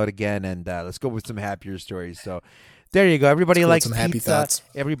this out again, and let's go with some happier stories. So there you go. Everybody likes some pizza. happy thoughts.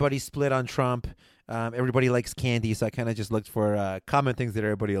 Everybody split on Trump. Everybody likes candy, so I kind of just looked for common things that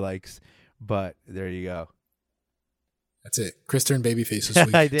everybody likes. But there you go. That's it. Chris turned babyface this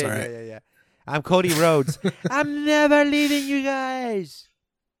week. I did. It's all right. Yeah. I'm Cody Rhodes. I'm never leaving you guys.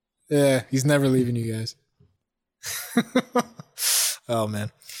 Yeah, he's never leaving you guys. Oh,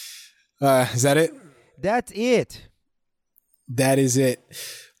 man. Is that it? That's it. That is it.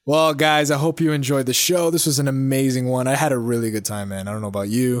 Well, guys, I hope you enjoyed the show. This was an amazing one. I had a really good time, man. I don't know about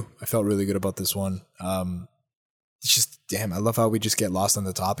you. I felt really good about this one. It's just, damn, I love how we just get lost on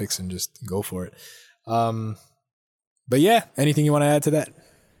the topics and just go for it. But yeah, anything you want to add to that?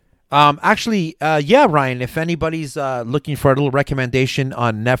 Ryan, if anybody's looking for a little recommendation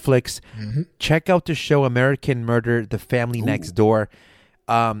on Netflix, check out the show American Murder, The Family Next Door.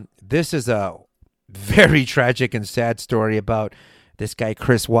 This is a very tragic and sad story about this guy,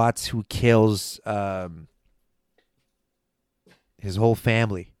 Chris Watts, who kills his whole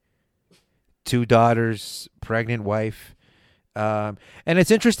family. 2 daughters, pregnant wife. And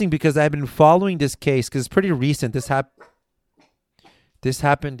it's interesting because I've been following this case because it's pretty recent. This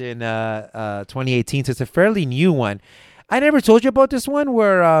happened in 2018, so it's a fairly new one. I never told you about this one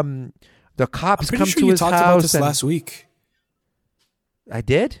where the cops come to his house. You talked about this last week. I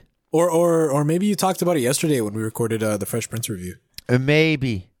did? Or maybe you talked about it yesterday when we recorded the Fresh Prince review.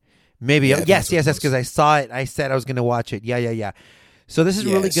 Maybe. Yeah, Yes, that's because I saw it. I said I was going to watch it. Yeah. So this is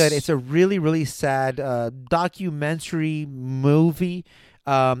really good. It's a really, really sad documentary movie.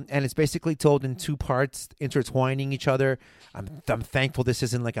 And it's basically told in 2 parts, intertwining each other. I'm thankful this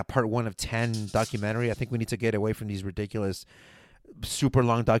isn't like a part 1 of 10 documentary. I think we need to get away from these ridiculous, super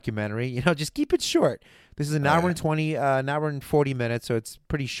long documentary. You know, just keep it short. This is an hour and 40 minutes, so it's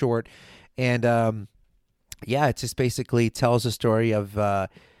pretty short. And it just basically tells a story of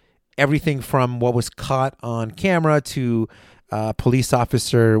everything from what was caught on camera to police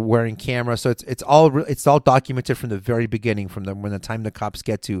officer wearing camera. So it's all documented from the very beginning, from when the time the cops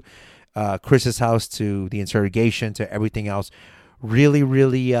get to Chris's house to the interrogation to everything else. Really,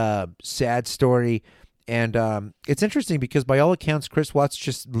 really sad story. And it's interesting because by all accounts, Chris Watts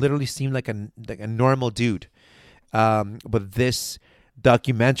just literally seemed like a normal dude. But this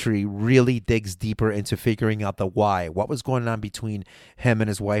documentary really digs deeper into figuring out the why. What was going on between him and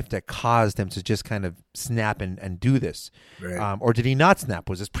his wife that caused him to just kind of snap and do this? Right. Or did he not snap?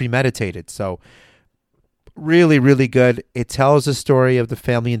 Was this premeditated? So really, really good. It tells the story of the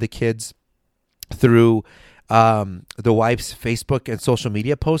family and the kids through the wife's Facebook and social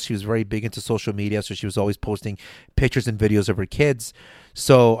media posts. She was very big into social media, so she was always posting pictures and videos of her kids.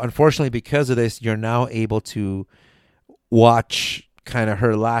 So unfortunately, because of this, you're now able to watch kind of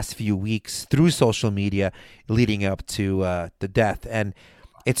her last few weeks through social media leading up to the death. And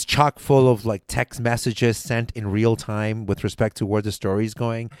it's chock full of like text messages sent in real time with respect to where the story's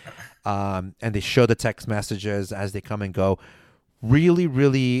going. And they show the text messages as they come and go. Really,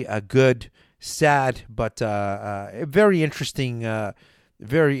 really good, sad, but very interesting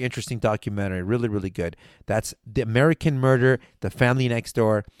documentary. Really, really good. That's The American Murder, The Family Next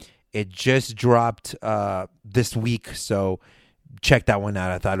Door. It just dropped this week, so check that one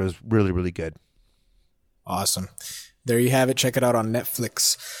out. I thought it was really, really good. Awesome. There you have it. Check it out on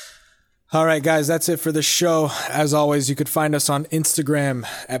Netflix. All right, guys, that's it for the show. As always, you could find us on Instagram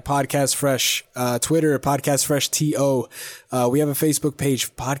at Podcast Fresh, Twitter at Podcast Fresh TO. We have a Facebook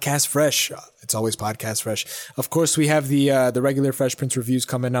page, Podcast Fresh. It's always Podcast Fresh. Of course, we have the regular Fresh Prince reviews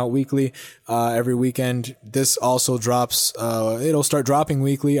coming out weekly, every weekend. This also drops. It'll start dropping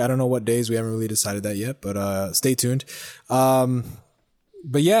weekly. I don't know what days. We haven't really decided that yet, but stay tuned.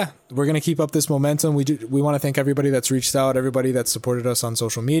 But yeah, we're going to keep up this momentum. We want to thank everybody that's reached out, everybody that's supported us on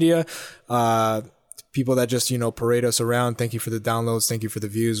social media, people that just, parade us around. Thank you for the downloads. Thank you for the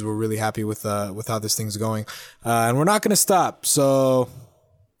views. We're really happy with how this thing's going. And we're not going to stop. So,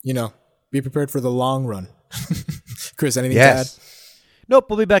 be prepared for the long run. Chris, anything to add? Nope,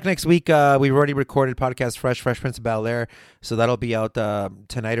 we'll be back next week. We've already recorded Podcast Fresh Prince of Bel-Air. So that'll be out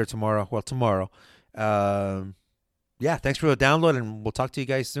tonight or tomorrow. Well, tomorrow. Yeah, thanks for the download, and we'll talk to you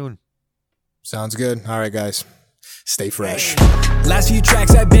guys soon. Sounds good. All right, guys. Stay fresh. Last few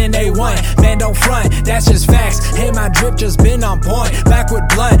tracks have been A1. Man, don't front, that's just facts. Hey, my drip just been on point. Backward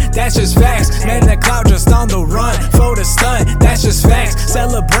blunt, that's just facts. Man, the cloud just on the run. For the stunt, that's just facts.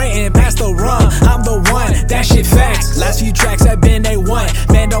 Celebrating past the run. I'm the one, that shit facts. Last few tracks have been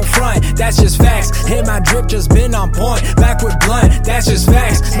A1. Man, don't front, that's just facts. Hey, my drip just been on point. Backward blunt, that's just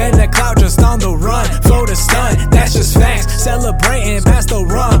facts. Man, the cloud just on the run. For the stunt, that's just facts. Celebrating past the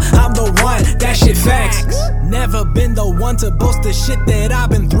run. I'm the one, that shit facts. Never been the one to boast the shit that I've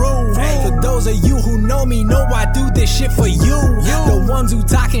been through. For those of you who know me, know I do this shit for you. The ones who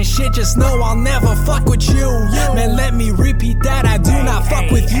talking shit just know I'll never fuck with you. Man, let me repeat that, I do not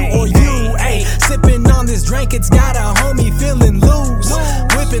fuck with you or you. Ay, sipping on this drink, it's got a homie feeling loose.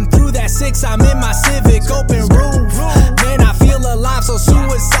 Whipping through that 6, I'm in my Civic, open roof. Man, I feel alive, so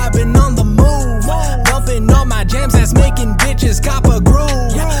suicide been on the move. Bumping all my jams that's making bitches cop a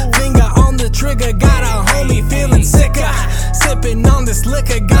groove. Finger on the trigger, got a homie feeling sicker. Sipping on this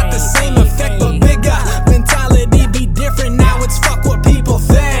liquor, got the same effect but bigger. Mentality be different, now it's fuck what people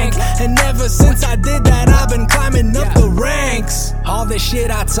think. And ever since I did that, I've been climbing up the ranks. All the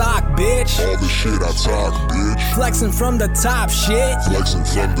shit I talk, bitch. All the shit I talk, bitch. Flexing from the top, shit. Flexing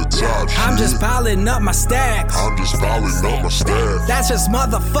from the top, shit. I'm just piling up my stacks. I'm just piling up my stack. That's just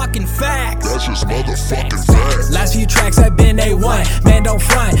motherfucking facts. That's just motherfucking facts. Last few tracks have been A1. Man, don't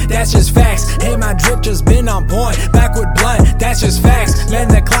front, that's just facts. Hey, my drip just been on point. Backward blunt, that's just facts. Man,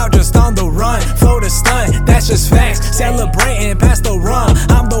 the cloud just on the run. For the stunt, that's just facts. Celebrating past the run.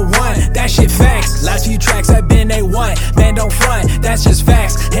 I'm the one, that shit facts. Last few tracks have been A1. Man, don't front, that's just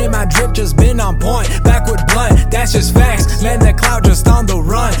facts. Hey, my drip just been on point. Backward blunt, that's just facts. Man, the cloud just on the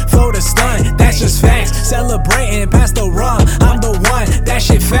run. For the stunt, that's just facts. Celebrating past the run. I'm the one, that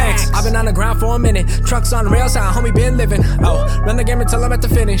shit facts. I've been on the ground for a minute. Trucks on rails, how homie been living. Oh, run the game until I'm at the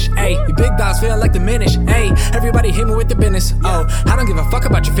finish. Ayy, you big dogs feel like diminish. Ayy, everybody hit me with the business. Oh, I don't give a fuck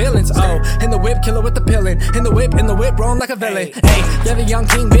about your feelings. Oh, in the whip, killer with the pillin'. In the whip, rolling like a villain. Ayy, yeah, the young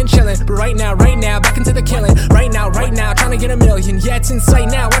king been chillin'. But right now, back into the killing. Right now, trying to get a million. Yeah, it's in sight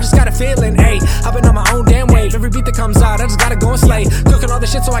now, I just got a feeling. Ayy, I've been on my own damn wave. Every beat that comes out, I just gotta go and slay. Cooking all the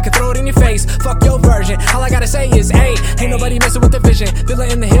shit so I can throw it in your face. Fuck your version, all I gotta say is, ayy, ain't nobody messing with the vision. Villa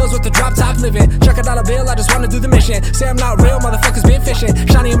in the hills with the drop top living. Chuck a dollar bill, I just wanna do the mission. Say I'm not real, motherfuckers been fishing.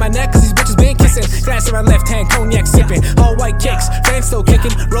 Shiny in my neck, cause these bitches been kissing. Glass in my left hand, cognac sipping. All white kicks, fans still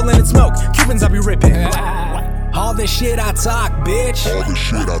kicking. Rolling in smoke, Cubans I be ripping. All the shit I talk, bitch. All the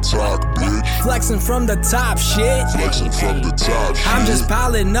shit I talk, bitch. Flexing from the top, shit. Flexing from the top, shit. I'm just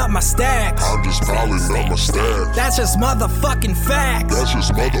piling up my stacks. I'm just piling up my stack. That's just motherfucking facts. That's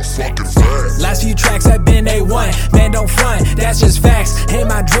just motherfucking facts. Last few tracks have been A1. Man, don't front, that's just facts. Hey,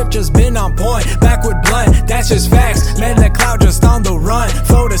 my drip just been on point. Backward blunt, that's just facts. Man, the cloud just on the run.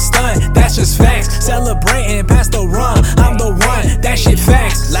 For the stunt, that's just facts. Celebrating past the run. I'm the one, that shit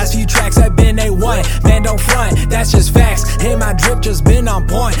facts. Last few tracks have been A1. Man, don't front, that's just facts. Hey, my drip just been on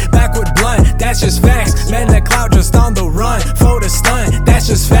point. Backward blunt, that's just facts. Man, the cloud just on the run. For the stunt, that's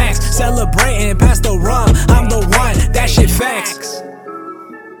just facts. Celebrating past the run. I'm